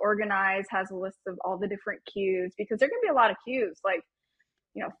composer's organized, has a list of all the different cues, because there can be a lot of cues, like,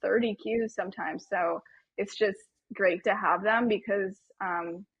 30 cues sometimes. So it's just great to have them because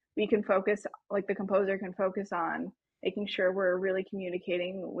we can focus, like the composer can focus on making sure we're really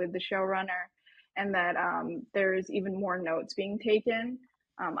communicating with the showrunner and that there's even more notes being taken.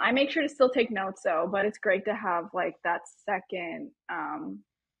 I make sure to still take notes though, but it's great to have like that second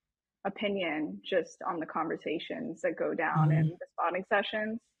opinion just on the conversations that go down in the spotting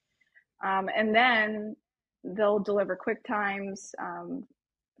sessions. And then they'll deliver quick times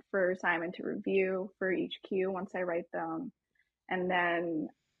for Simon to review for each cue once I write them. And then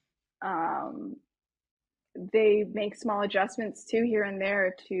they make small adjustments too here and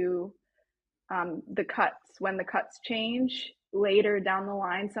there to the cuts. When the cuts change later down the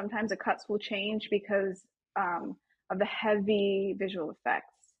line, sometimes the cuts will change because of the heavy visual effects.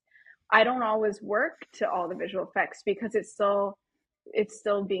 I don't always work to all the visual effects because it's still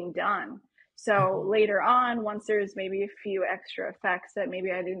being done. So later on, once there's maybe a few extra effects that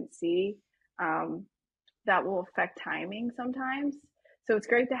maybe I didn't see, that will affect timing sometimes. So it's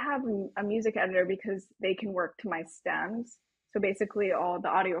great to have a music editor because they can work to my stems. So basically all the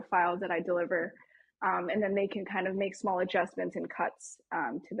audio files that I deliver, and then they can kind of make small adjustments and cuts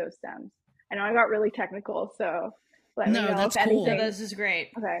to those stems. I know I got really technical, so let me know that's if cool. anything. No, this is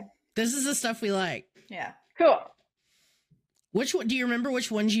great. Okay. This is the stuff we like. Yeah. Cool. Which one do you remember?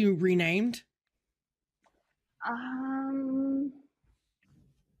 Which ones you renamed?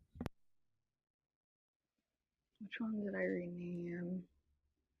 Which one did I rename?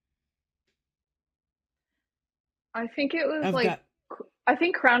 I think it was I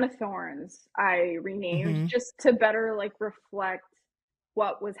think Crown of Thorns I renamed just to better like reflect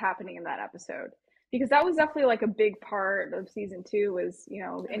what was happening in that episode. Because that was definitely like a big part of season 2 was, you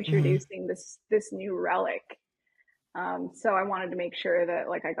know, introducing this new relic. So I wanted to make sure that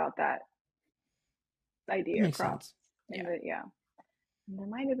like I got that idea across. And there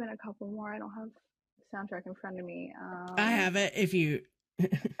might have been a couple more. I don't have the soundtrack in front of me. I have it if you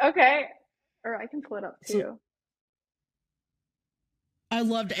Okay. Or I can pull it up too. I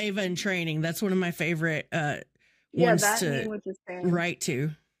loved Ava in Training. That's one of my favorite ones that to name was the same. write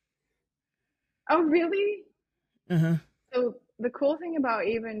to. Oh, really? Uh-huh. So the cool thing about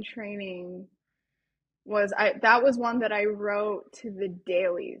Ava in Training was that was one that I wrote to the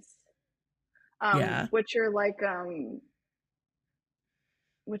dailies. Which are like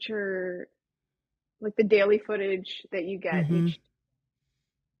the daily footage that you get each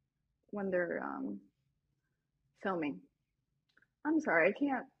when they're filming. I'm sorry, I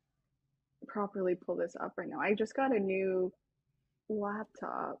can't properly pull this up right now. I just got a new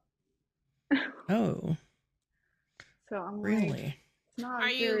laptop. Oh. So I'm really? Like, it's not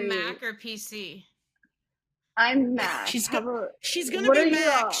Are you Mac or PC? I'm Mac. She's gonna be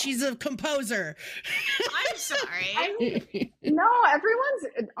Mac. She's a composer. I'm sorry. No,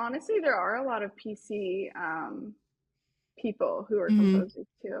 honestly, there are a lot of PC people who are composers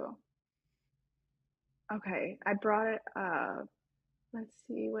too. Okay, I brought it up. Let's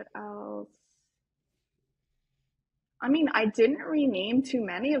see what else. I mean, I didn't rename too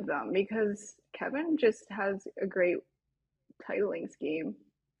many of them because Kevin just has a great titling scheme.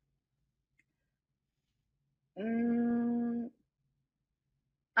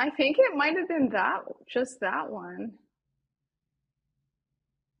 I think it might have been just that one.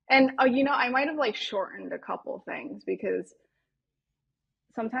 And you know, I might have like shortened a couple things because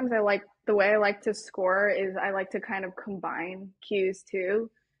sometimes the way I like to score is I like to kind of combine cues too,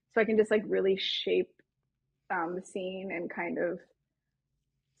 so I can just like really shape the scene and kind of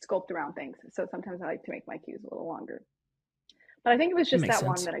sculpt around things. So sometimes I like to make my cues a little longer. But I think it was just that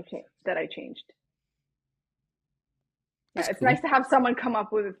one that I changed. Yeah, it's cool. Nice to have someone come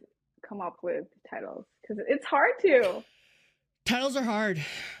up with titles because it's hard to. Titles are hard,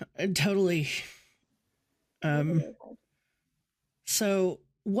 totally. So,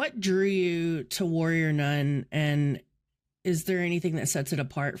 what drew you to Warrior Nun, and is there anything that sets it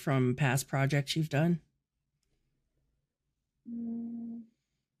apart from past projects you've done?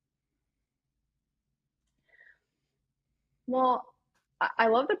 Well, I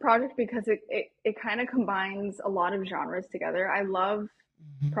love the project because it kind of combines a lot of genres together. I love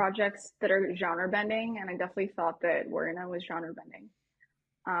projects that are genre bending, and I definitely thought that Warrior Nun was genre bending.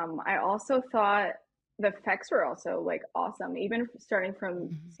 I also thought the effects were also like awesome, even starting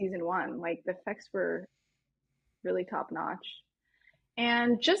from season 1. Like the effects were really top notch,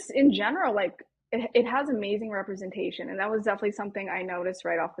 and just in general, like it has amazing representation, and that was definitely something I noticed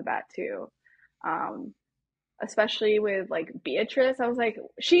right off the bat too. Especially with like Beatrice, I was like,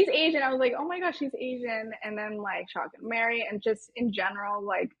 she's Asian. I was like, oh my gosh, she's Asian. And then like Shock and Mary, and just in general,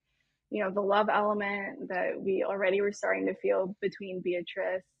 like, you know, the love element that we already were starting to feel between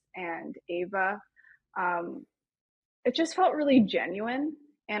Beatrice and Ava. It just felt really genuine.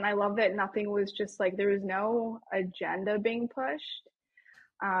 And I love that nothing was just like, there was no agenda being pushed.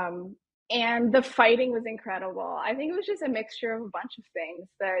 And the fighting was incredible. I think it was just a mixture of a bunch of things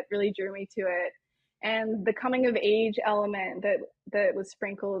that really drew me to it. And the coming of age element that was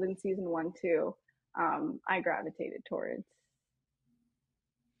sprinkled in season 1 too, I gravitated towards.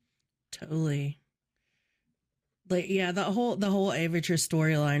 Totally. Like, yeah, the whole Avatrice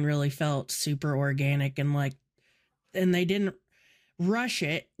storyline really felt super organic, and they didn't rush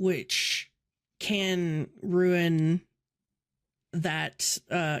it, which can ruin that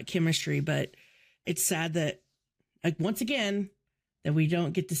chemistry. But it's sad that, like, once again, that we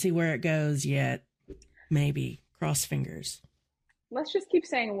don't get to see where it goes yet. Maybe cross fingers. Let's just keep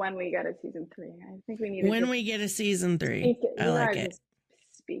saying when we get a season 3. I think we need when we get a season 3. I like it.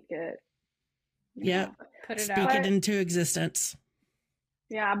 Speak it. Yep. Put it Speak out. it into existence.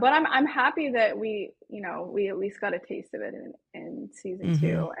 Yeah, but I'm happy that we at least got a taste of it in season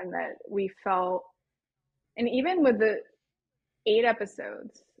 2, and that we felt, and even with 8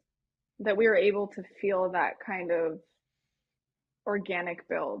 episodes that we were able to feel that kind of organic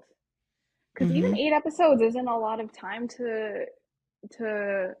build. Because even 8 episodes isn't a lot of time to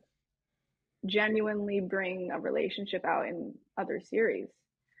genuinely bring a relationship out in other series.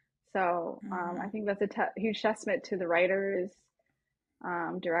 So I think that's a huge testament to the writers,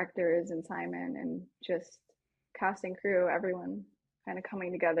 directors, and Simon, and just cast and crew, everyone kind of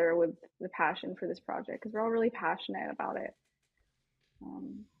coming together with the passion for this project, because we're all really passionate about it.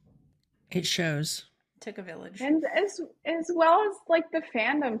 It shows. Took a village. And as well as like the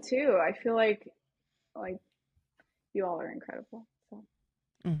fandom too. I feel like you all are incredible. So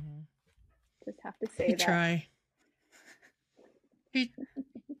just have to say that. Try. It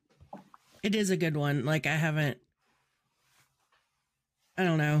is a good one. Like I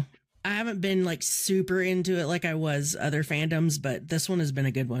don't know. I haven't been like super into it like I was other fandoms, but this one has been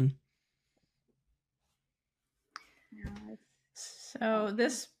a good one. So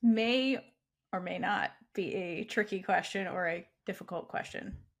this may or may not be a tricky question or a difficult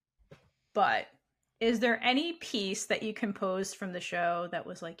question, but is there any piece that you composed from the show that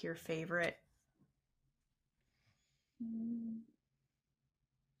was like your favorite?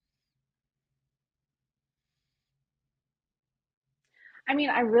 I mean,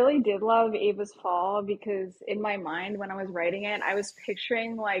 I really did love Ava's Fall, because in my mind, when I was writing it, I was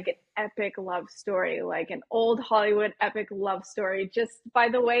picturing like an epic love story, like an old Hollywood epic love story, just by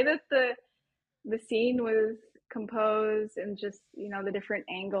the way that the scene was composed and just, you know, the different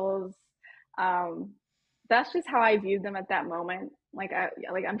angles. That's just how I viewed them at that moment.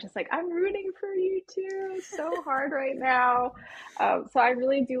 I'm just like, I'm rooting for you two so hard right now. So I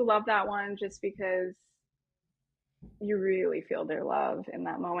really do love that one, just because you really feel their love in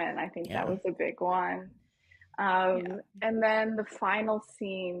that moment. And I think that was a big one. And then the final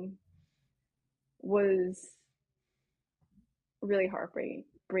scene was really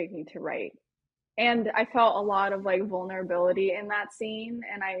heartbreaking to write. And I felt a lot of like vulnerability in that scene.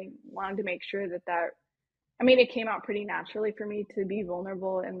 And I wanted to make sure it came out pretty naturally for me to be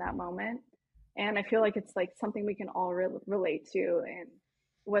vulnerable in that moment. And I feel like it's like something we can all relate to. And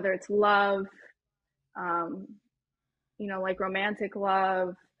whether it's love, like romantic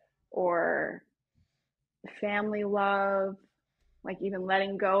love or family love, like even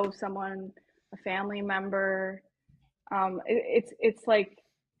letting go of someone, a family member. It's like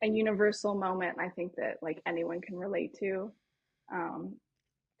a universal moment, I think, that like anyone can relate to.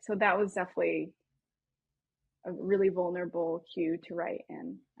 So that was definitely a really vulnerable cue to write,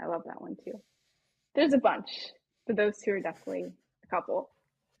 and I love that one too. There's a bunch, but those two are definitely a couple.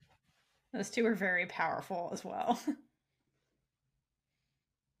 Those two are very powerful as well.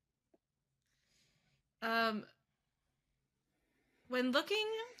 When looking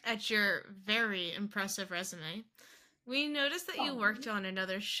at your very impressive resume, we noticed that you worked on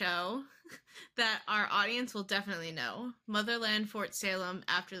another show that our audience will definitely know, Motherland Fort Salem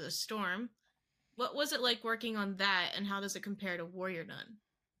After the Storm. What was it like working on that, and how does it compare to Warrior Nun?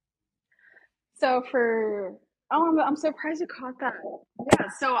 So I'm surprised you caught that. Yeah,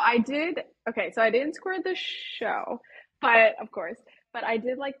 so I didn't score the show, but I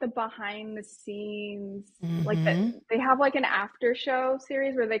did like the behind the scenes, like they have like an after show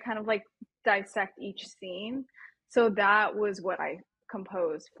series where they kind of like dissect each scene. So that was what I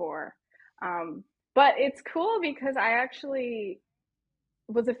composed for. But it's cool because I actually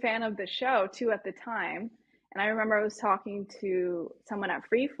was a fan of the show too at the time. And I remember I was talking to someone at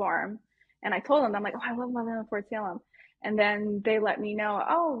Freeform, and I told them, I'm like, oh, I love Motherland Fort Salem. And then they let me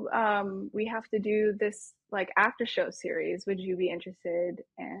know, we have to do this like after show series. Would you be interested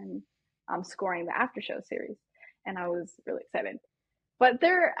in scoring the after show series? And I was really excited. But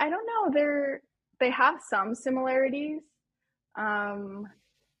they have some similarities. And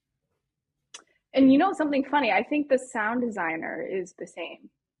something funny, I think the sound designer is the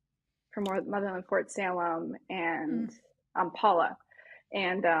same for Motherland Fort Salem and Paula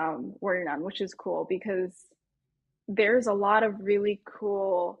and Warrior Nun, which is cool because there's a lot of really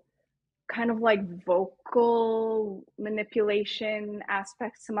cool kind of like vocal manipulation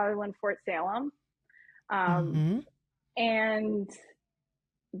aspects to Motherland Fort Salem. And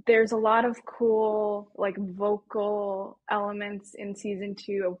there's a lot of cool like vocal elements in season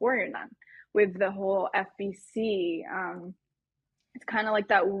 2 of Warrior Nun with the whole FBC. It's kind of like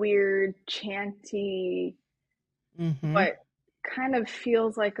that weird chanty, but kind of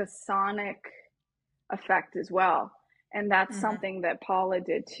feels like a sonic effect as well. And that's something that Paula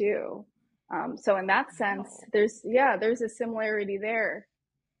did too. So in that sense, there's a similarity there.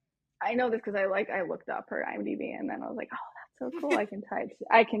 I know this because I looked up her IMDb, and then I was like, oh, that's so cool. I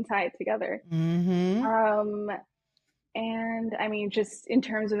can tie it together. And I mean, just in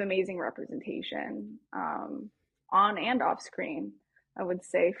terms of amazing representation, on and off screen, I would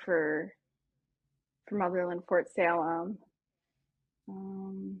say for Motherland Fort Salem.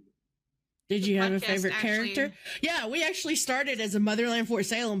 Did you have a favorite Podcast character? Yeah, we actually started as a Motherland Fort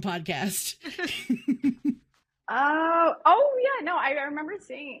Salem podcast. Oh yeah, no, I remember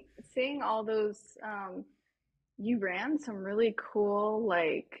seeing all those. You ran some really cool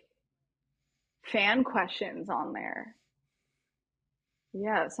like fan questions on there.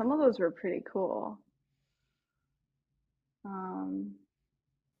 Yeah, some of those were pretty cool.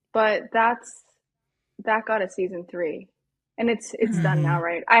 But that got a season 3, and it's done now,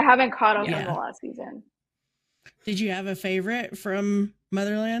 right? I haven't caught up on the last season. Did you have a favorite from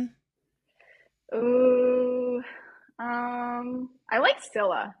Motherland? Ooh, I like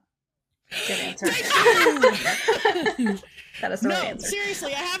Scylla. Good answer. That is the No, right answer.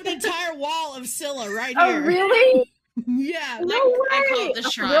 seriously, I have an entire wall of Scylla right Oh, here. really? Yeah. No I way. call it the We're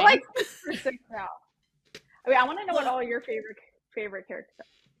shrine. like 6 now. I mean, I want to know what all your favorite characters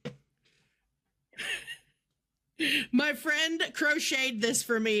are. My friend crocheted this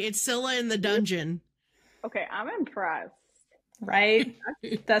for me. It's Scylla in the dungeon. Okay, I'm impressed. Right?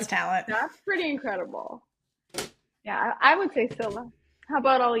 That's talent. That's pretty incredible. Yeah, I would say Scylla. How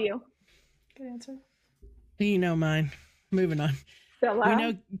about all you? Good answer. You know mine. Moving on. Scylla. We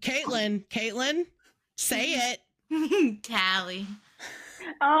know Caitlin. Caitlin, say it. Tally.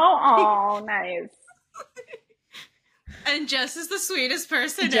 Oh, nice. And Jess is the sweetest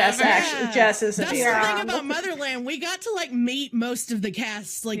person Jess, ever. actually, Jess is a That's dear. the thing about Motherland. We got to like meet most of the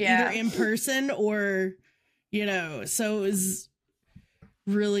cast, like Yeah. either in person or, so it was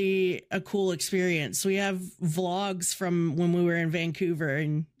really a cool experience. We have vlogs from when we were in Vancouver,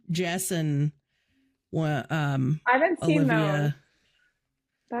 and Jess and I haven't seen those. Olivia.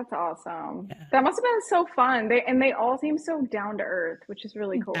 That's awesome. Yeah. That must have been so fun. They all seem so down to earth, which is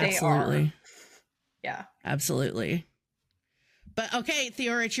really cool. They Absolutely. Yeah. Absolutely. But okay,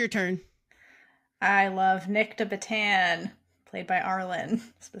 Theora, it's your turn. I love Nick de Batan, played by Arlen,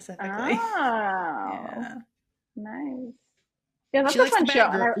 specifically. Oh, Yeah. nice. Yeah, that's She a likes the fun bad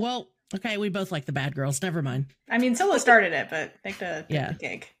show. girl. Well, okay, we both like the bad girls. Never mind. I mean, Scylla started it, but Nick de Yeah. the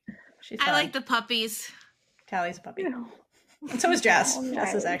cake. She's I fun. like the puppies. Tally's a puppy. Ew. And so is Jess. Oh, Jess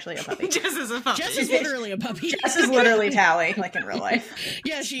is nice. actually a puppy. Jess is a puppy. Jess is literally a puppy. Jess is literally Tally, like in real life.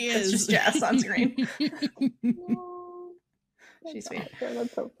 Yeah, she It's is. just Jess on screen. Oh, She's sweet. awesome.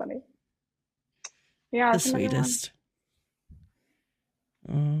 That's so funny. Yeah, The it's another one. sweetest.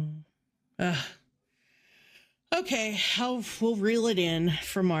 Okay, we'll reel it in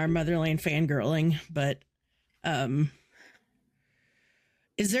from our Motherland fangirling, but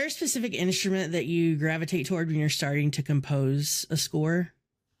is there a specific instrument that you gravitate toward when you're starting to compose a score?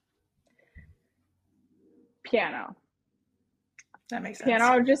 Piano. That makes sense.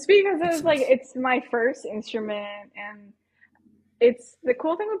 Piano, just because Makes it's like sense. it's my first instrument, and it's the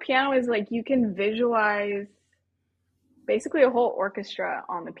cool thing with piano is like you can visualize basically a whole orchestra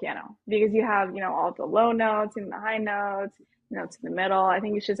on the piano because you have all the low notes and the high notes in the middle. I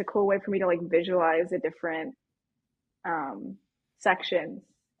think it's just a cool way for me to like visualize the different sections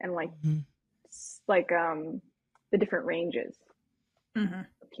and like Mhm. the different ranges Mm-hmm.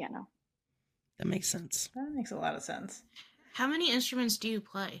 of piano. That makes sense. That makes a lot of sense. How many instruments do you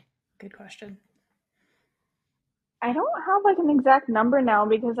play? Good question. I don't have like an exact number now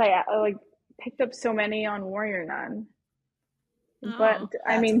because I like picked up so many on Warrior Nun. But Oh,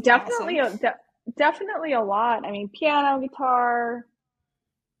 I that's mean, definitely, awesome. definitely a lot. I mean, piano, guitar,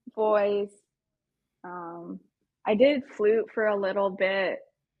 voice. I did flute for a little bit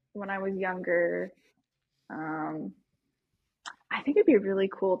when I was younger. I think it'd be really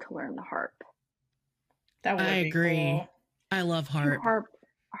cool to learn the harp. That would I be agree. cool. I love harp.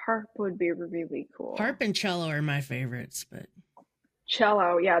 Harp would be really cool. Harp and cello are my favorites, but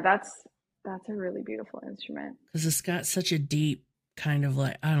Cello, yeah, that's a really beautiful instrument. because it's got such a deep kind of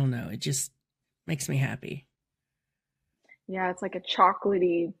like, I don't know, it just makes me happy. Yeah, it's like a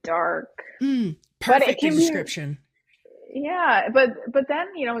chocolatey, dark. But it Perfect can be, description. yeah, but then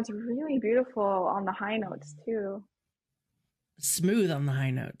it's really beautiful on the high notes too. Smooth on the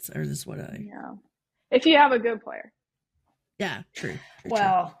high notes, or this is what Yeah, if you have a good player. yeah, true.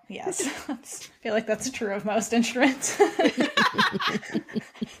 Well, yes. I feel like that's true of most instruments.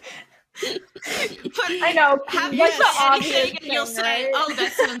 I know, Have like you Yes. the said obvious anything and you'll thing, say, right? "Oh,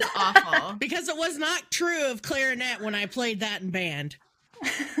 that sounds awful." Because it was not true of clarinet when I played that in band.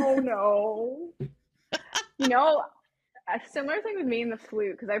 Oh no. A similar thing with me and the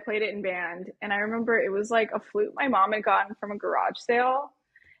flute because I played it in band, and I remember it was like a flute my mom had gotten from a garage sale,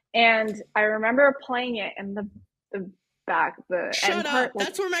 and I remember playing it, and the back. The Shut end up. part, like,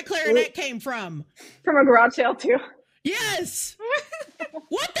 That's where my clarinet came from. from a garage sale too. Yes.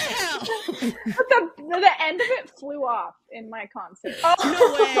 What the hell? But the end of it flew off in my concert.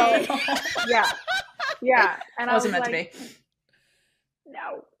 No way. So, yeah. And I was Wasn't meant like, to be.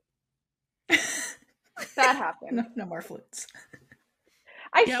 no. That happened. No more flutes.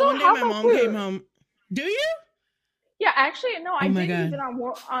 I Yeah, still one day have my a mom flute. came home. Do you? Yeah, actually, no, I Oh my did use God.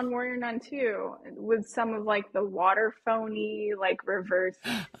 it on Warrior Nun too, with some of like the water phony, like reverse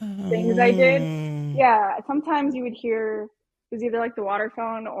things I did. Oh. Yeah, sometimes you would hear it was either like the water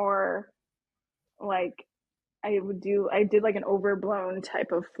phone or like I did like an overblown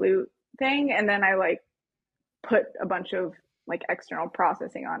type of flute thing, and then I like put a bunch of like external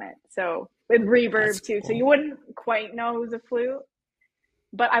processing on it. So with reverb That's too. So cool. you wouldn't quite know it was a flute.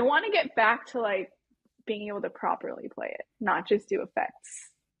 But I want to get back to like being able to properly play it, not just do effects.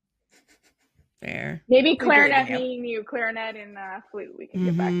 Fair. Maybe believe clarinet, in you. me and you, clarinet and flute, we can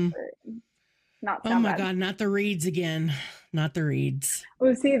get back to it. Not Oh sound my bad. God, not the reeds again. Not the reeds.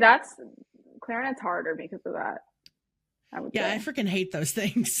 Well, see, clarinet's harder because of that, I would Yeah, say. I freaking hate those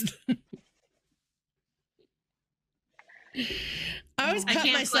things. I always I cut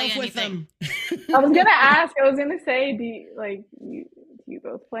can't myself play with them. I was gonna ask. I was gonna say, do you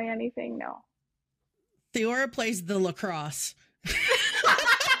both play anything? No. Theora plays the lacrosse.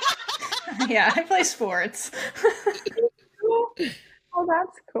 Yeah, I play sports. Oh,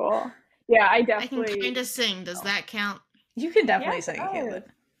 that's cool. Yeah, I I can definitely. kind of sing. Does that count? You can definitely Yes, sing, it Caitlin. does.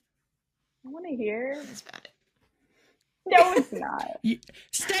 I want to hear. That's about it. No, it's not.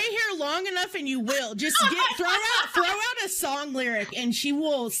 Stay here long enough and you will. Just throw out a song lyric and she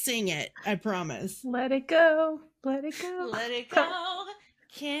will sing it. I promise. Let it go. Let it go. Let it go.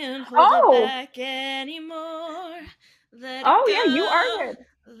 Can't hold it back anymore. Let it Oh go. yeah, you are good.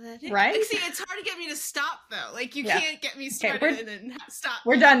 Let it Right? Like, see, it's hard to get me to stop though. Like you can't get me started we're- and then stop.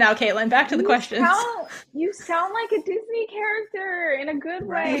 We're done now, Caitlin. Back to the questions. You sound like a Disney character in a good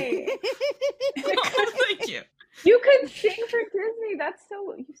way. Oh, thank you. You could sing for Disney. You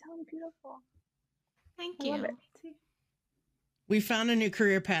sound beautiful. Thank I love you. it. We found a new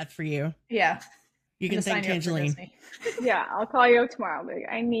career path for you. Yeah. You can thank Tangelene. Yeah, I'll call you up tomorrow. But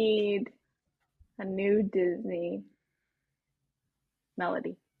I need a new Disney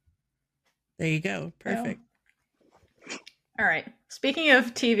melody. There you go. Perfect. All right. Speaking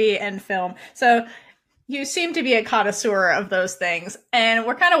of TV and film, so you seem to be a connoisseur of those things, and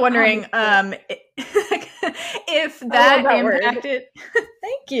we're kind of wondering if that impacted.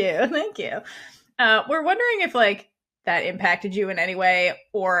 Thank you. We're wondering if like that impacted you in any way,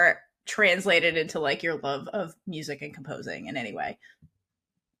 or translated into like your love of music and composing in any way.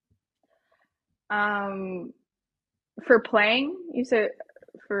 For playing, you said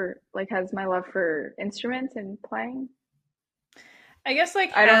for like has my love for instruments and playing. I guess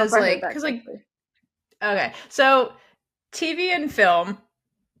like I don't know as if I heard like that because like correctly. okay, so TV and film,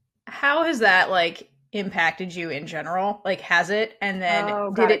 how has that like impacted you in general? Like, has it? And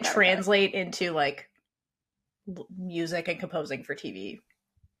then did it translate into like music and composing for TV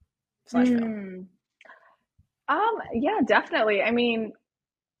 / film? Yeah, definitely. I mean,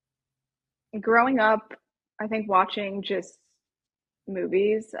 growing up, I think watching just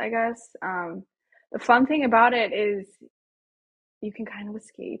movies, I guess. The fun thing about it is you can kind of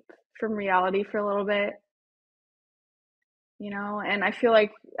escape from reality for a little bit, and I feel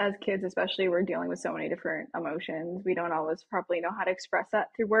like as kids, especially, we're dealing with so many different emotions. We don't always properly know how to express that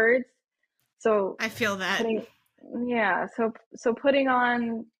through words. So I feel that. So putting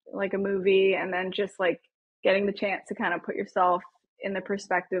on like a movie and then just like getting the chance to kind of put yourself in the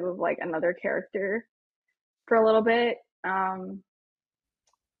perspective of like another character for a little bit,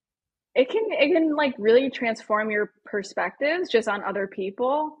 it can like really transform your perspectives just on other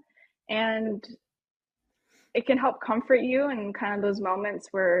people, and it can help comfort you in kind of those moments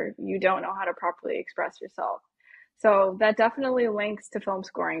where you don't know how to properly express yourself. So that definitely links to film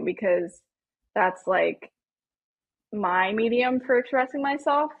scoring because that's like my medium for expressing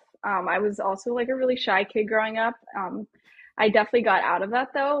myself. I was also like a really shy kid growing up. I definitely got out of that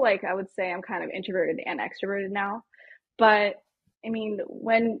though. Like I would say I'm kind of introverted and extroverted now. But I mean,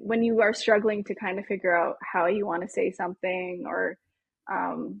 when you are struggling to kind of figure out how you want to say something or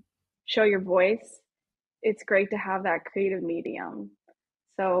show your voice, it's great to have that creative medium.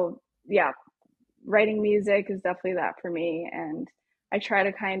 So yeah, writing music is definitely that for me. And I try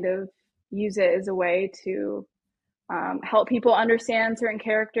to kind of use it as a way to help people understand certain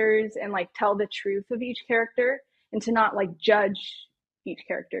characters and like tell the truth of each character and to not like judge each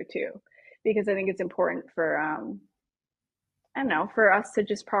character too, because I think it's important for I don't know, for us to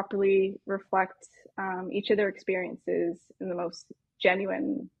just properly reflect each of their experiences in the most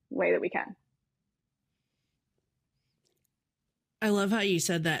genuine way that we can. I love how you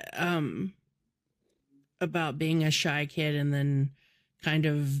said that about being a shy kid and then kind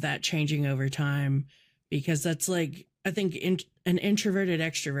of that changing over time, because that's like, I think an introverted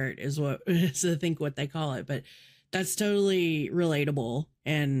extrovert is I think what they call it, but that's totally relatable.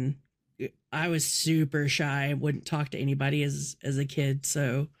 And I was super shy, wouldn't talk to anybody as a kid.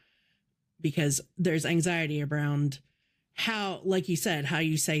 So because there's anxiety around how, like you said, how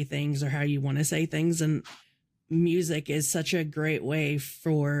you say things or how you want to say things. And music is such a great way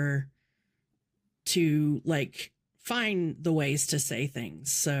to like find the ways to say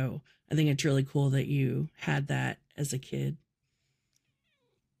things. So I think it's really cool that you had that as a kid.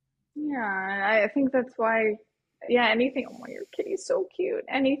 Yeah, I think that's why, yeah, anything, oh my, your kitty's so cute.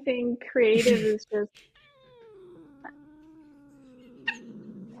 Anything creative is just,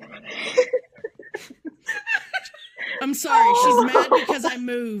 I'm sorry, she's mad because I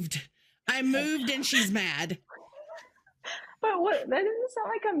moved. I moved and she's mad. but what, that doesn't sound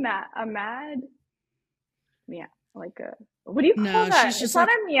like a mad, yeah, like a, what do you call that? She's just it's like,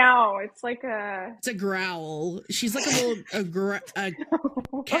 not a meow, it's like a... It's a growl. She's like a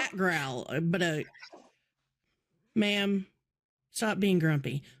cat growl, but ma'am, stop being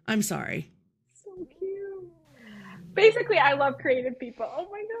grumpy. I'm sorry. So cute. Basically, I love creative people. Oh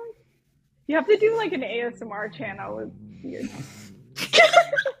my god. You have to do like an ASMR channel with your...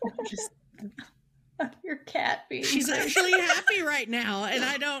 Your cat being She's crazy. actually happy right now, and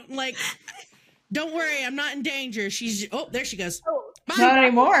I don't like... Don't worry, I'm not in danger. She's... Oh, there she goes. Oh, Not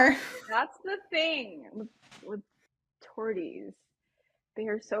anymore. that's the thing with torties. They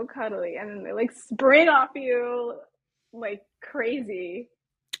are so cuddly, and then they like spring off you like crazy.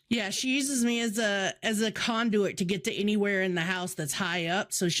 Yeah, she uses me as a conduit to get to anywhere in the house that's high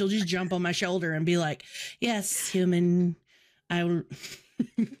up. So she'll just jump on my shoulder and be like, "Yes, human, I will."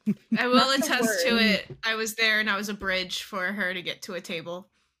 I will attest to it. I was there and I was a bridge for her to get to a table.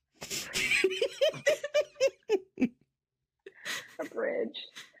 A bridge.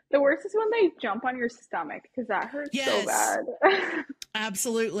 The worst is when they jump on your stomach because that hurts so bad.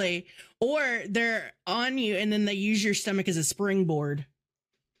 Absolutely. Or they're on you and then they use your stomach as a springboard.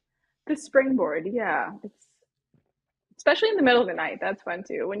 The springboard, yeah. It's, especially in the middle of the night. That's fun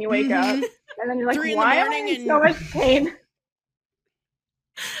too. When you wake up and then you're like, why am I in so much pain?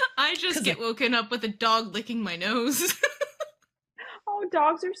 I just get woken up with a dog licking my nose. Oh,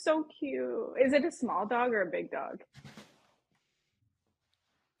 dogs are so cute. Is it a small dog or a big dog?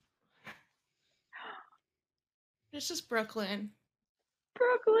 It's just Brooklyn.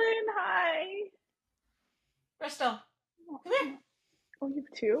 Brooklyn, hi. Bristol, come here. Oh, you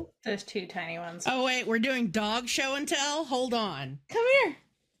have two? There's two tiny ones. Oh, wait, we're doing dog show and tell? Hold on. Come here.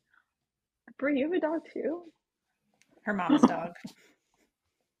 Brie, you have a dog too? Her mom's dog.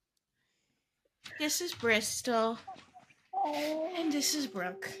 This is Bristol. Oh. And this is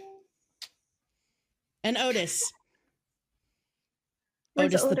Brooke. And Otis.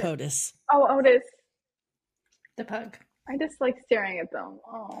 Where's Otis the POTUS. Oh, Otis. The pug. I just like staring at them.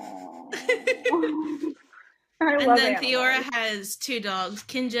 Oh. And then Theora has two dogs,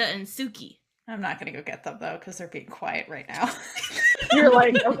 Kinja and Suki. I'm not going to go get them, though, because they're being quiet right now. You're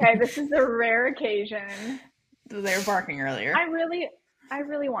like, okay, this is a rare occasion. They were barking earlier. I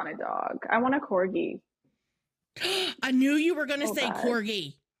really want a dog. I want a corgi. I knew you were going to say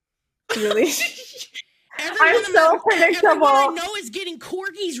corgi. Really? I'm so predictable. Everyone I know is getting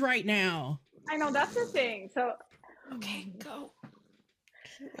corgis right now. I know, that's the thing. So, okay, go.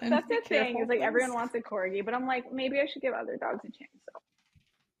 That's the thing. Is like everyone wants a corgi, but I'm like, maybe I should give other dogs a chance. So.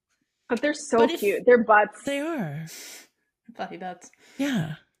 But they're so cute. Their butts. They are. Fluffy butts.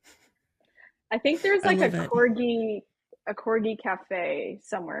 Yeah. I think there's like a corgi cafe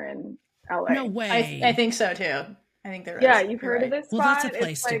somewhere in LA. No way. I think so too. I think there is. Yeah, you've heard of this spot? Well, that's a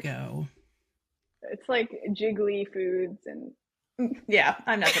place to go. It's like Jiggly Foods and... Yeah,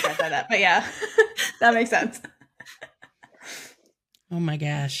 I'm not surprised by that, but yeah, that makes sense. Oh my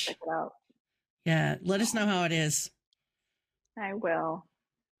gosh. Check it out. Yeah, let us know how it is. I will.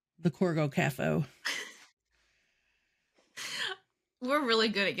 The Corgo Cafo. We're really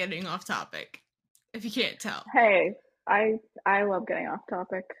good at getting off topic, if you can't tell. Hey, I love getting off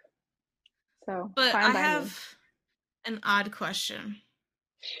topic. So, but I have an odd question.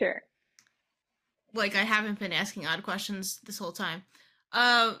 Sure. Like, I haven't been asking odd questions this whole time.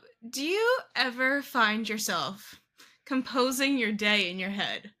 Do you ever find yourself composing your day in your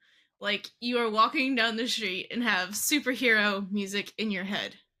head? Like, you are walking down the street and have superhero music in your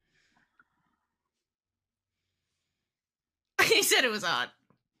head. said it was odd.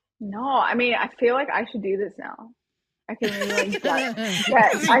 No, I mean, I feel like I should do this now. I can really like get I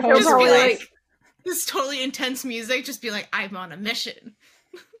I feel just probably be like like this totally intense music. Just be like, I'm on a mission.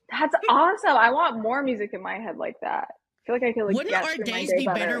 that's awesome. I want more music in my head like that. I feel like I could like Wouldn't get our through my days day be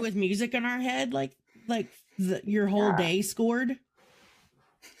better better. with music in our head? Like your whole Yeah. day scored?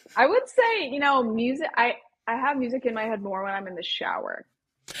 I would say, music. I have music in my head more when I'm in the shower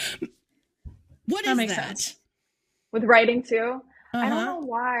What That is makes that? sense. with writing too. I don't Uh-huh. know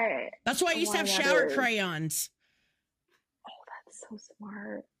why. That's why I used to have that shower is. crayons. That's so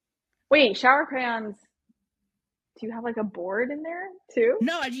smart. Wait, shower crayons. Do you have like a board in there too?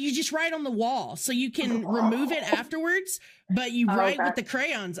 No, you just write on the wall, so you can remove it afterwards, but you write okay. with the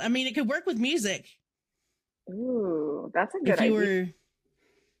crayons. I mean, it could work with music Ooh, that's a good if you idea. were.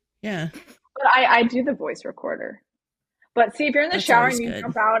 Yeah, But I do the voice recorder. But see, if you're in the That's shower always and you good.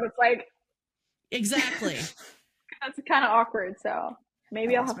 jump out, it's like exactly. that's kind of awkward. So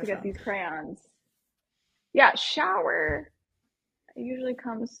maybe I'll That's have to my get phone. these crayons. Yeah, shower usually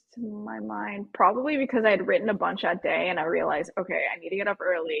comes to my mind probably because I had written a bunch that day and I realized, okay, I need to get up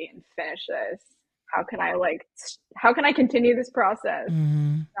early and finish this. How can I continue this process?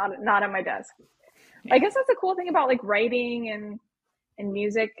 Mhm. Not at my desk. I guess that's a cool thing about like writing and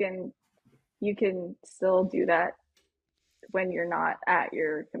music, and you can still do that when you're not at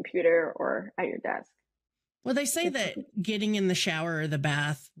your computer or at your desk. Well, they say that getting in the shower or the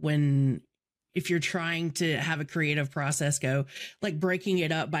bath if you're trying to have a creative process go, like breaking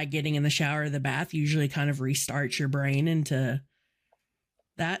it up by getting in the shower or the bath usually kind of restarts your brain into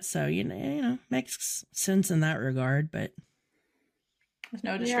that. So, makes sense in that regard, but With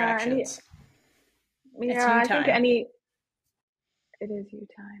no Yeah, distractions. Yeah, I time. think it is you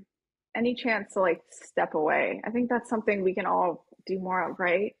time. Any chance to like step away. I think that's something we can all do more of,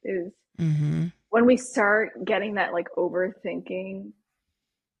 right? Is mhm. when we start getting that like overthinking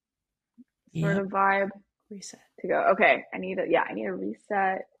sort Yep. of vibe Reset. to go, okay, I need a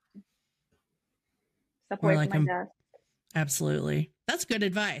reset. Step Or away like from my desk. absolutely. That's good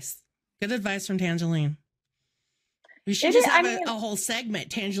advice. Good advice from Tangelene. We should It just is- have I mean- a whole segment,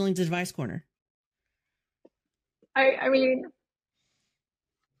 Tangelene's Advice Corner. I mean,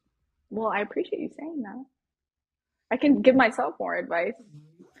 well, I appreciate you saying that. I can give myself more advice.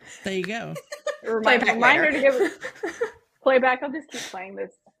 There you go. Playback Reminder later. to give playback. I'll just keep playing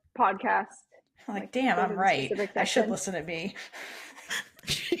this podcast. Like, damn, go to I'm the right. specific I should section. listen to me.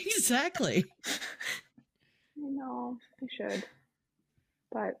 Exactly. I know I should,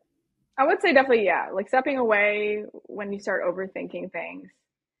 but I would say definitely, yeah, like stepping away when you start overthinking things.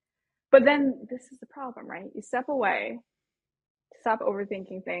 But then this is the problem, right? You step away, stop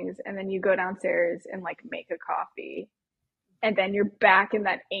overthinking things, and then you go downstairs and like make a coffee. And then you're back in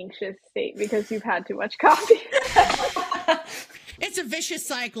that anxious state because you've had too much coffee. It's a vicious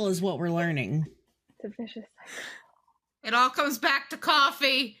cycle is what we're learning. It's a vicious cycle. It all comes back to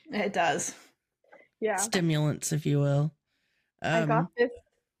coffee. It does. Yeah. Stimulants, if you will. I got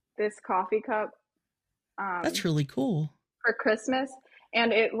this coffee cup That's really cool. for Christmas,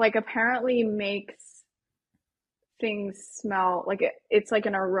 and it like apparently makes things smell like it's like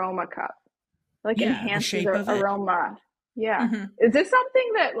an aroma cup. Like Yeah, the enhances shape of it. aroma. Yeah. Mhm. Is this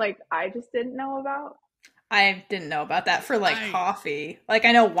something that like I just didn't know about? I didn't know about that for like I- coffee. Like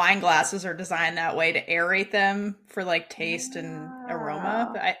I know wine glasses are designed that way to aerate them for like taste and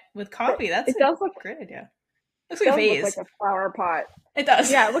aroma. But with coffee, that's It does look a great idea. Looks it like a does look vase. like a flower pot. It does.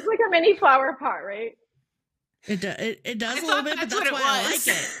 Yeah, it looks like a mini flower pot, right? It does I a little thought bit, but that's that's what why it I was.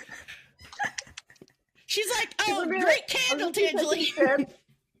 like it. She's like, oh, People be great like, candle, I'm just taking Tangelene. sips.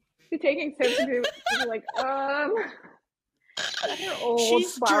 She's taking sips and people are like, that's her old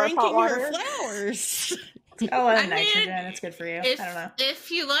She's flower pot drinking water. her flowers. It's got a lot of I mean, nitrogen. It's good for you. I don't know. If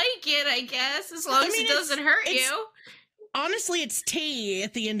you like it, I guess, as long as mean, it doesn't hurt it's- you. Honestly, it's tea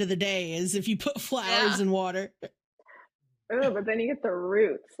at the end of the day, is if you put flowers Yeah. in water. Oh, but then you get the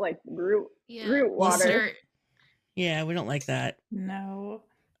roots, like root Yeah. water. Dirt. Yeah, we don't like that. No.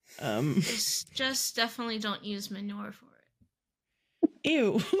 Just definitely don't use manure for it.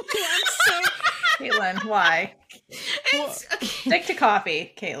 Ew. I'm so Caitlin, why? It's okay. Stick to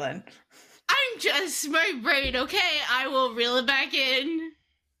coffee, Caitlin. I'm just my brain, okay? I will reel it back in.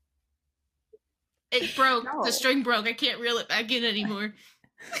 It broke. No. The string broke. I can't reel it back in anymore.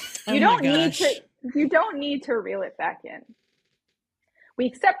 Oh You my don't need gosh. to. You don't need to reel it back in.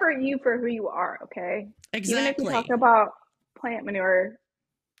 We separate you for who you are, okay? Even if Exactly. we talk about plant manure,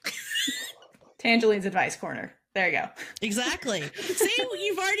 Tangelene's Advice Corner. There you go. Exactly. See,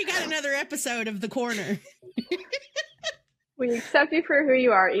 you've already got another episode of The Corner. we accept you for who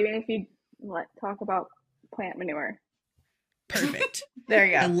you are, even if you talk about plant manure. Perfect. There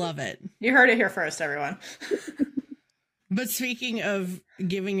you I go. love it. You heard it here first, everyone. But speaking of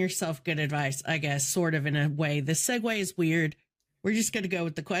giving yourself good advice, I guess, sort of in a way, the segue is weird. We're just going to go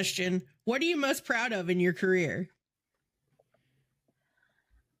with the question. What are you most proud of in your career?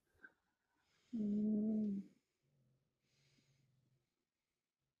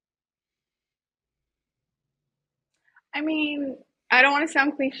 I mean, I don't want to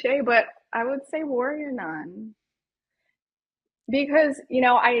sound cliche, but I would say Warrior Nun. Because,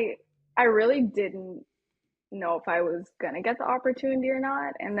 I really didn't know if I was gonna get the opportunity or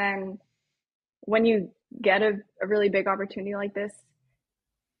not. And then when you get a really big opportunity like this,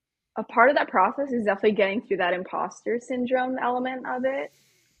 a part of that process is definitely getting through that imposter syndrome element of it.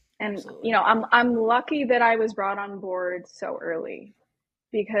 And Absolutely. I'm lucky that I was brought on board so early,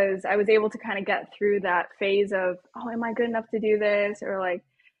 because I was able to kind of get through that phase of, oh, am I good enough to do this? Or like,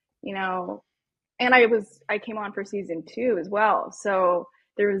 you know, and I came on for season 2 as well. So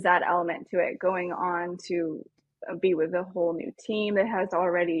there was that element to it, going on to be with a whole new team that has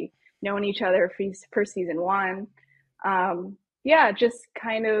already known each other for season 1. Yeah, just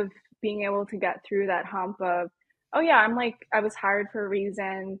kind of being able to get through that hump of, oh yeah, I was hired for a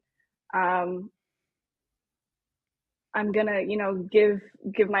reason. I'm gonna, give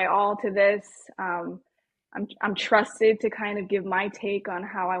my all to this. I'm trusted to kind of give my take on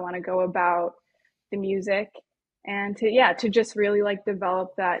how I want to go about the music, and to just really like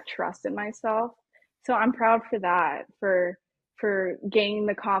develop that trust in myself. So I'm proud for that, for gaining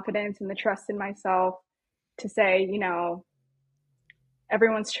the confidence and the trust in myself to say,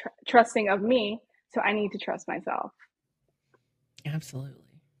 everyone's trusting of me, so I need to trust myself. Absolutely.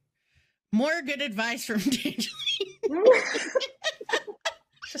 More good advice from Tangelene.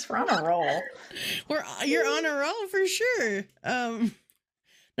 Just we're on a roll. You're on a roll for sure.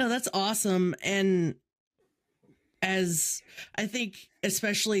 No, that's awesome. And as I think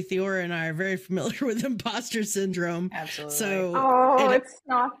especially Theora and I are very familiar with imposter syndrome. Absolutely. So it's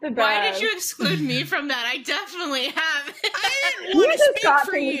not the best. Why did you exclude me from that? I definitely have it. I didn't want to speak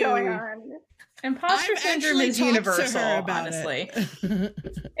for you. Going on. Imposter syndrome is universal, honestly.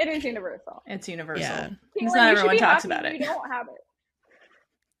 It is universal. It's universal. Yeah. It's not everyone talks about it. You don't have it.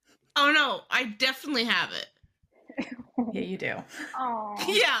 Oh no, I definitely have it. Yeah, you do. Oh.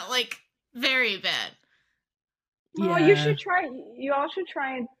 Yeah, like very bad. Well, you should try. You all should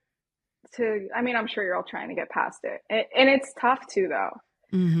try to. I mean, I'm sure you're all trying to get past it, and it's tough too, though.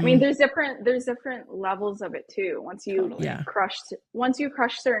 Mm-hmm. I mean, there's different levels of it too. Once you crush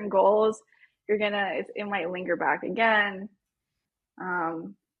certain goals, it might linger back again.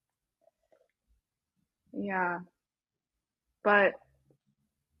 Yeah, but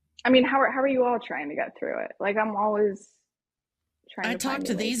I mean, how are you all trying to get through it? Like, I'm always trying. I talk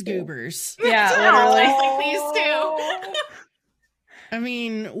to these goobers. Yeah, literally. Like these two. I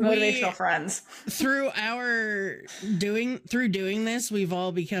mean, motivational friends. Through doing this, we've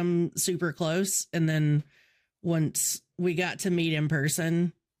all become super close. And then once we got to meet in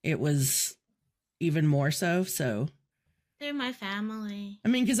person, it was even more so. So They're my family. I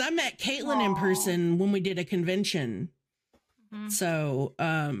mean, because I met Caitlin in person when we did a convention. Mm-hmm. So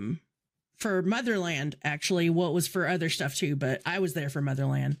for Motherland, actually, well, it was for other stuff too, but I was there for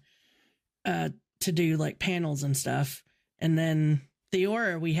Motherland to do like panels and stuff. And then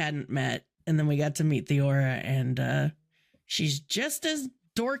Theora we hadn't met, and then we got to meet Theora, and she's just as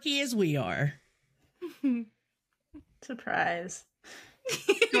dorky as we are. Surprise.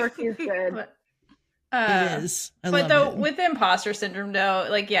 Dorky is good. But, it is. But though, with the imposter syndrome, though,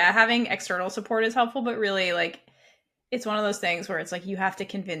 like, yeah, having external support is helpful, but really, like, it's one of those things where it's like you have to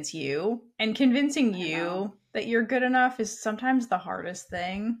convince you, and convincing you that you're good enough is sometimes the hardest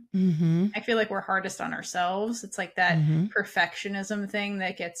thing. Mm-hmm. I feel like we're hardest on ourselves. It's like that perfectionism thing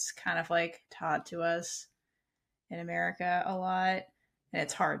that gets kind of like taught to us in America a lot. And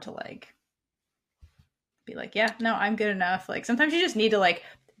it's hard to like be like, yeah, no, I'm good enough. Like sometimes you just need to like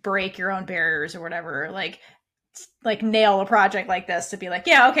break your own barriers or whatever. Like nail a project like this to be like,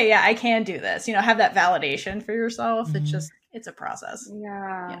 yeah, okay, yeah, I can do this. Have that validation for yourself. Mm-hmm. It's a process.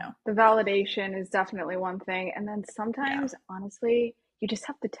 Yeah. The validation is definitely one thing. And then sometimes, honestly, you just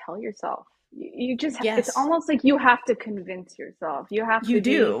have to tell yourself. You just have, it's almost like you have to convince yourself. You have to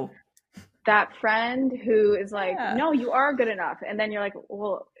be that friend who is like, no, you are good enough. And then you're like,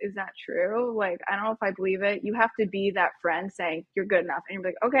 well, is that true? Like, I don't know if I believe it. You have to be that friend saying you're good enough. And you're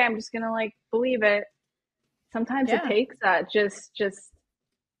like, okay, I'm just going to like believe it. Sometimes it takes that just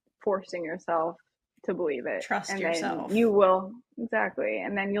forcing yourself to believe it. Trust yourself. You will. Exactly.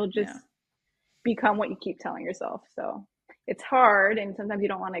 And then you'll just become what you keep telling yourself. So it's hard, and sometimes you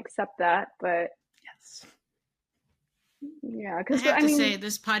don't want to accept that, but Yeah, I because have I to mean, say,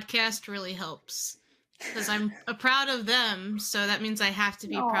 this podcast really helps because I'm proud of them, so that means I have to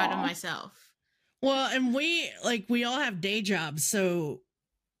be proud of Aw. myself. Well, and we all have day jobs, so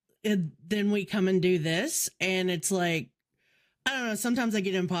then we come and do this, and it's like, I don't know, sometimes I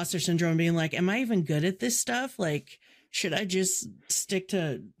get imposter syndrome being like, am I even good at this stuff? Like, should I just stick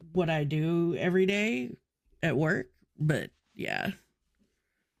to what I do every day at work? But yeah,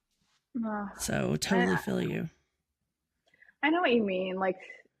 so totally feel you. I know what you mean. Like,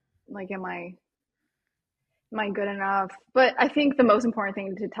 am I good enough? But I think the most important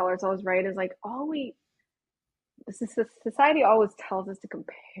thing to tell ourselves, right, is like society always tells us to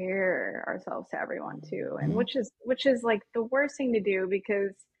compare ourselves to everyone too, and which is like the worst thing to do,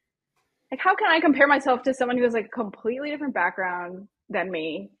 because like how can I compare myself to someone who has like a completely different background than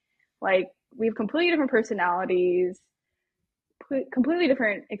me? Like we have completely different personalities, completely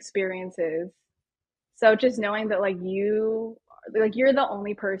different experiences. So just knowing that you're the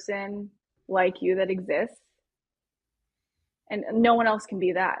only person like you that exists, and no one else can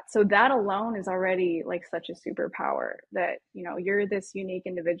be that. So that alone is already like such a superpower, that you're this unique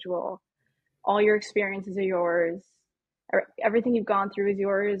individual. All your experiences are yours. Everything you've gone through is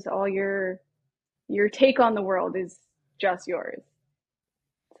yours. All your take on the world is just yours.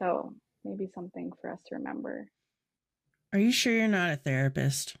 So maybe something for us to remember. Are you sure you're not a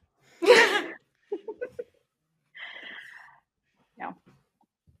therapist? No.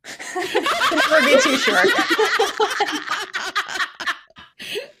 Can never be too sure.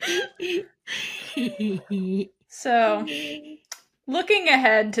 So, looking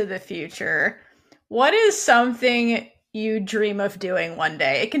ahead to the future, what is something you dream of doing one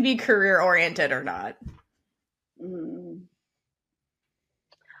day? It can be career oriented or not.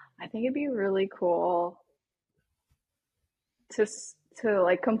 I think it'd be really cool to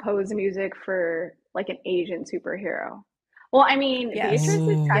like compose music for like an Asian superhero. Well, I mean, Yes.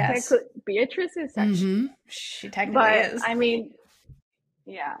 Beatrice is sexy, Mm-hmm. She technically but is. I mean,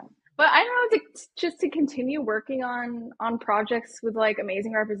 yeah. But I don't know, just to continue working on projects with like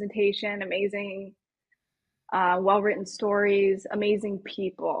amazing representation, amazing, well-written stories, amazing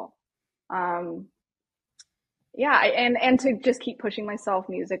people. Yeah, and to just keep pushing myself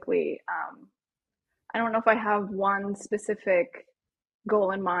musically. I don't know if I have one specific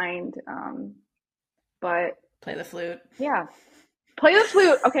goal in mind, but Play the flute. yeah, play the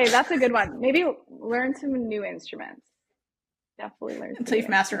flute. Okay, that's a good one. Maybe learn some new instruments. Definitely learn some Until you've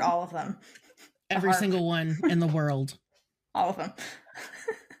new mastered instruments. all of them. Every harp. single one in the world. All of them.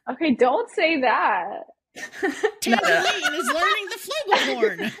 Okay, don't say that. Tangelene is learning the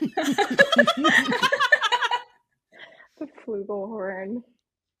flugelhorn. The flugelhorn.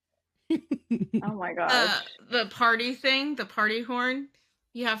 Oh my gosh. The party thing, the party horn,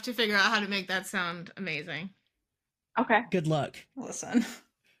 you have to figure out how to make that sound amazing. Okay. Good luck. Listen.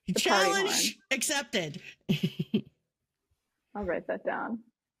 Challenge accepted. I'll write that down.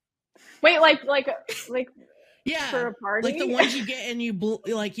 Wait, like Yeah, for a party? like the ones you get and you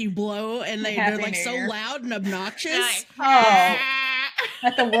blow, and they're Happy like New so Year. loud and obnoxious. Oh.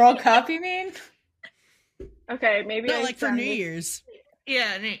 At the World Cup, you mean? Okay, maybe No, I like for sound New this- Year's.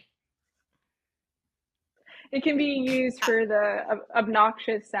 Yeah, It can be used for the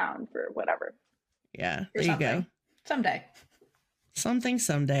obnoxious sound for whatever. Yeah, Or there you go. something. Someday. Something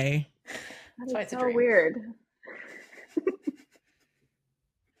someday. That's why it's a so dream. weird.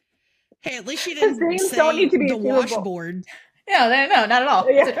 Hey, at least you His didn't dreams say don't need to be the achievable. washboard, No, not at all.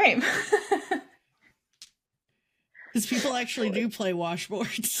 Yeah. It's a dream. because people actually do play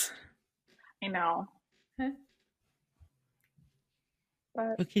washboards. I know. Huh?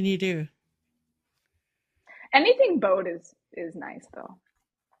 But What can you do? anything boat is nice though.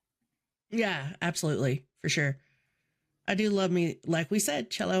 Yeah, absolutely, for sure. I do love me, like we said,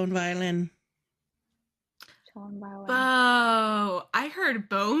 cello and violin. Cello and violin. Oh, I heard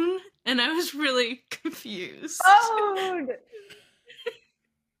bone and I was really confused. Bone!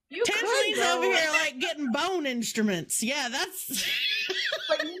 You could Tangelene's go, over here like getting bone instruments. Yeah, that's.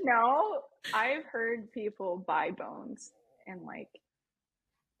 but I've heard people buy bones and like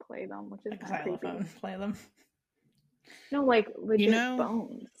play them, which is kind of creepy. Xylophone. Play them. No, like legit know-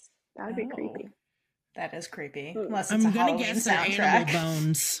 bones. That would be Oh. creepy. That is creepy. Ooh. Unless it's I'm a gonna Halloween guess they're soundtrack. animal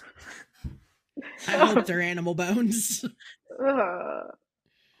bones. I hope they're animal bones. Ugh.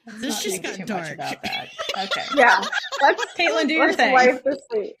 Let's This not just think got too much dark. about that. Okay. Yeah. Let's Caitlin, do your let's thing. wipe the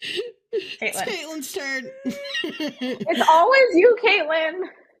slate. It's Caitlin. Caitlin's turn. It's always you, Caitlin.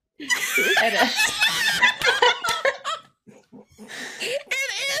 It is. It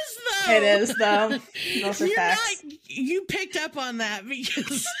is though. It is, though. Those are You're facts. not, you picked up on that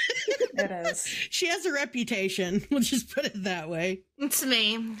because It is. she has a reputation. We'll just put it that way. It's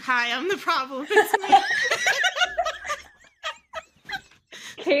me. Hi, I'm the problem. It's me.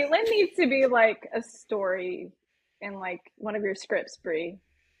 Caitlin needs to be like a story in like one of your scripts, Brie.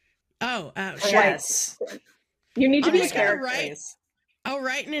 Oh, Yes. You need to I'm be a just gonna character. write. I'll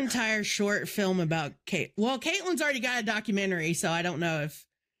write an entire short film about Kate. Well, Caitlin's already got a documentary, so I don't know if,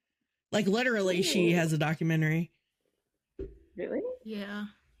 like, literally, she has a documentary. Really? Yeah.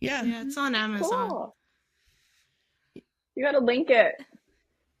 Yeah. Yeah, it's on Amazon. Cool. You gotta link it.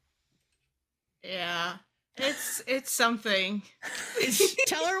 Yeah. It's something.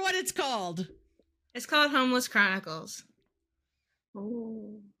 Tell her what it's called. It's called Homeless Chronicles.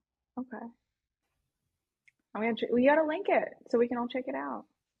 Ooh. Okay. We gotta link it so we can all check it out.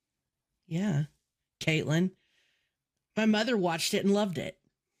 Yeah. Caitlin. My mother watched it and loved it.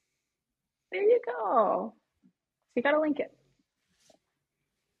 There you go. So you gotta link it.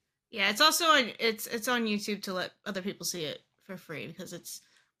 Yeah, it's also on it's on YouTube to let other people see it for free because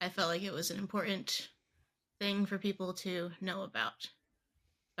I felt like it was an important thing for people to know about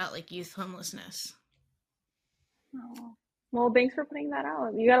like youth homelessness. Oh. Well, thanks for putting that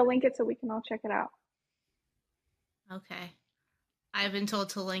out. You gotta link it so we can all check it out. Okay. I've been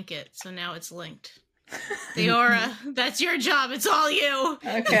told to link it, so now it's linked. Theora, that's your job. It's all you.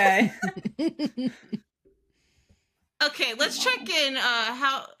 Okay. Okay, let's check in.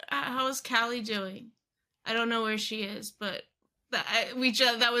 How is Callie doing? I don't know where she is, but that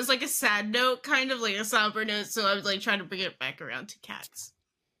was like a sad note, kind of like a somber note. So I was like trying to bring it back around to cats.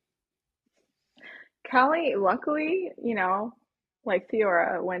 Callie, luckily, like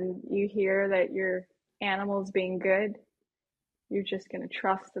Theora, when you hear that your animal's being good, you're just gonna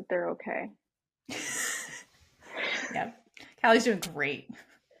trust that they're okay. Yeah. Callie's doing great.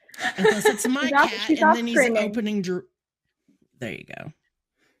 Unless it's my cat, and then he's opening. There you go.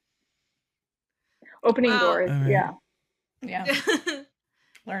 Opening doors. Right. Yeah. Yeah.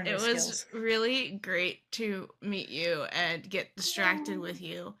 Learn It new was skills. really great to meet you and get distracted with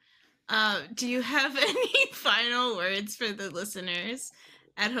you. Do you have any final words for the listeners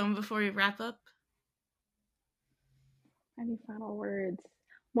at home before we wrap up? Any final words?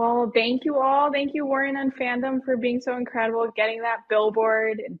 Well, thank you all. Thank you, Warrior Nun fandom, for being so incredible, getting that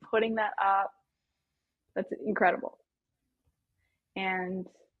billboard and putting that up. That's incredible. And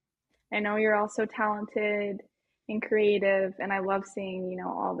I know you're all so talented and creative, and I love seeing,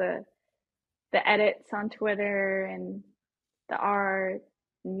 all the edits on Twitter and the art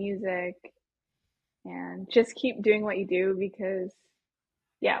and music, and just keep doing what you do because,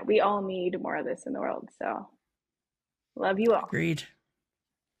 yeah, we all need more of this in the world. So, love you all. Agreed.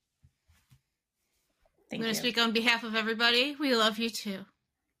 I'm going to speak on behalf of everybody. We love you too.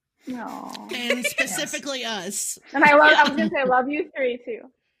 No. And specifically us. And I was going to say, I love you three too.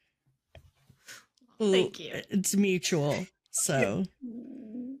 Thank you. It's mutual. So.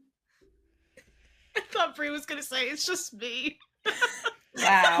 I thought Brie was going to say, it's just me.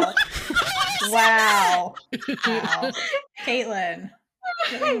 Wow. Wow. Caitlin,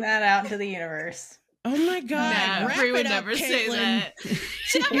 putting that out into the universe. Oh my God. Nah, Brie would never Caitlin. say that.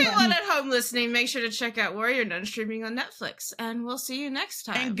 So everyone at home listening, make sure to check out Warrior Nun streaming on Netflix, and we'll see you next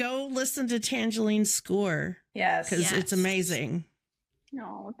time. And go listen to Tangelene's score. Yes. Because it's amazing.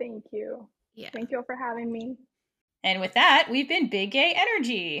 No, thank you. Yeah. Thank you all for having me. And with that, we've been Big Gay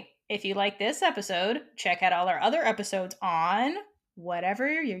Energy. If you like this episode, check out all our other episodes on whatever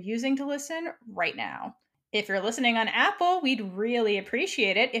you're using to listen right now. If you're listening on Apple, we'd really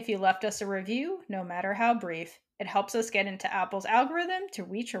appreciate it if you left us a review, no matter how brief. It helps us get into Apple's algorithm to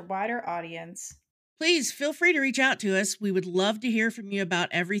reach a wider audience. Please feel free to reach out to us. We would love to hear from you about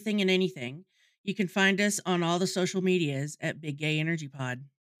everything and anything. You can find us on all the social medias at Big Gay Energy Pod.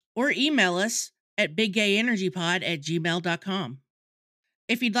 Or email us at biggay.energypod@gmail.com.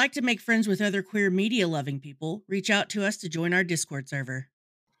 If you'd like to make friends with other queer media-loving people, reach out to us to join our Discord server.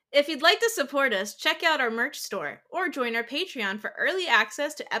 If you'd like to support us, check out our merch store or join our Patreon for early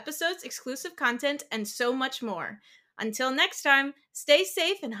access to episodes, exclusive content, and so much more. Until next time, stay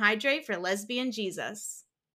safe and hydrate for Lesbian Jesus.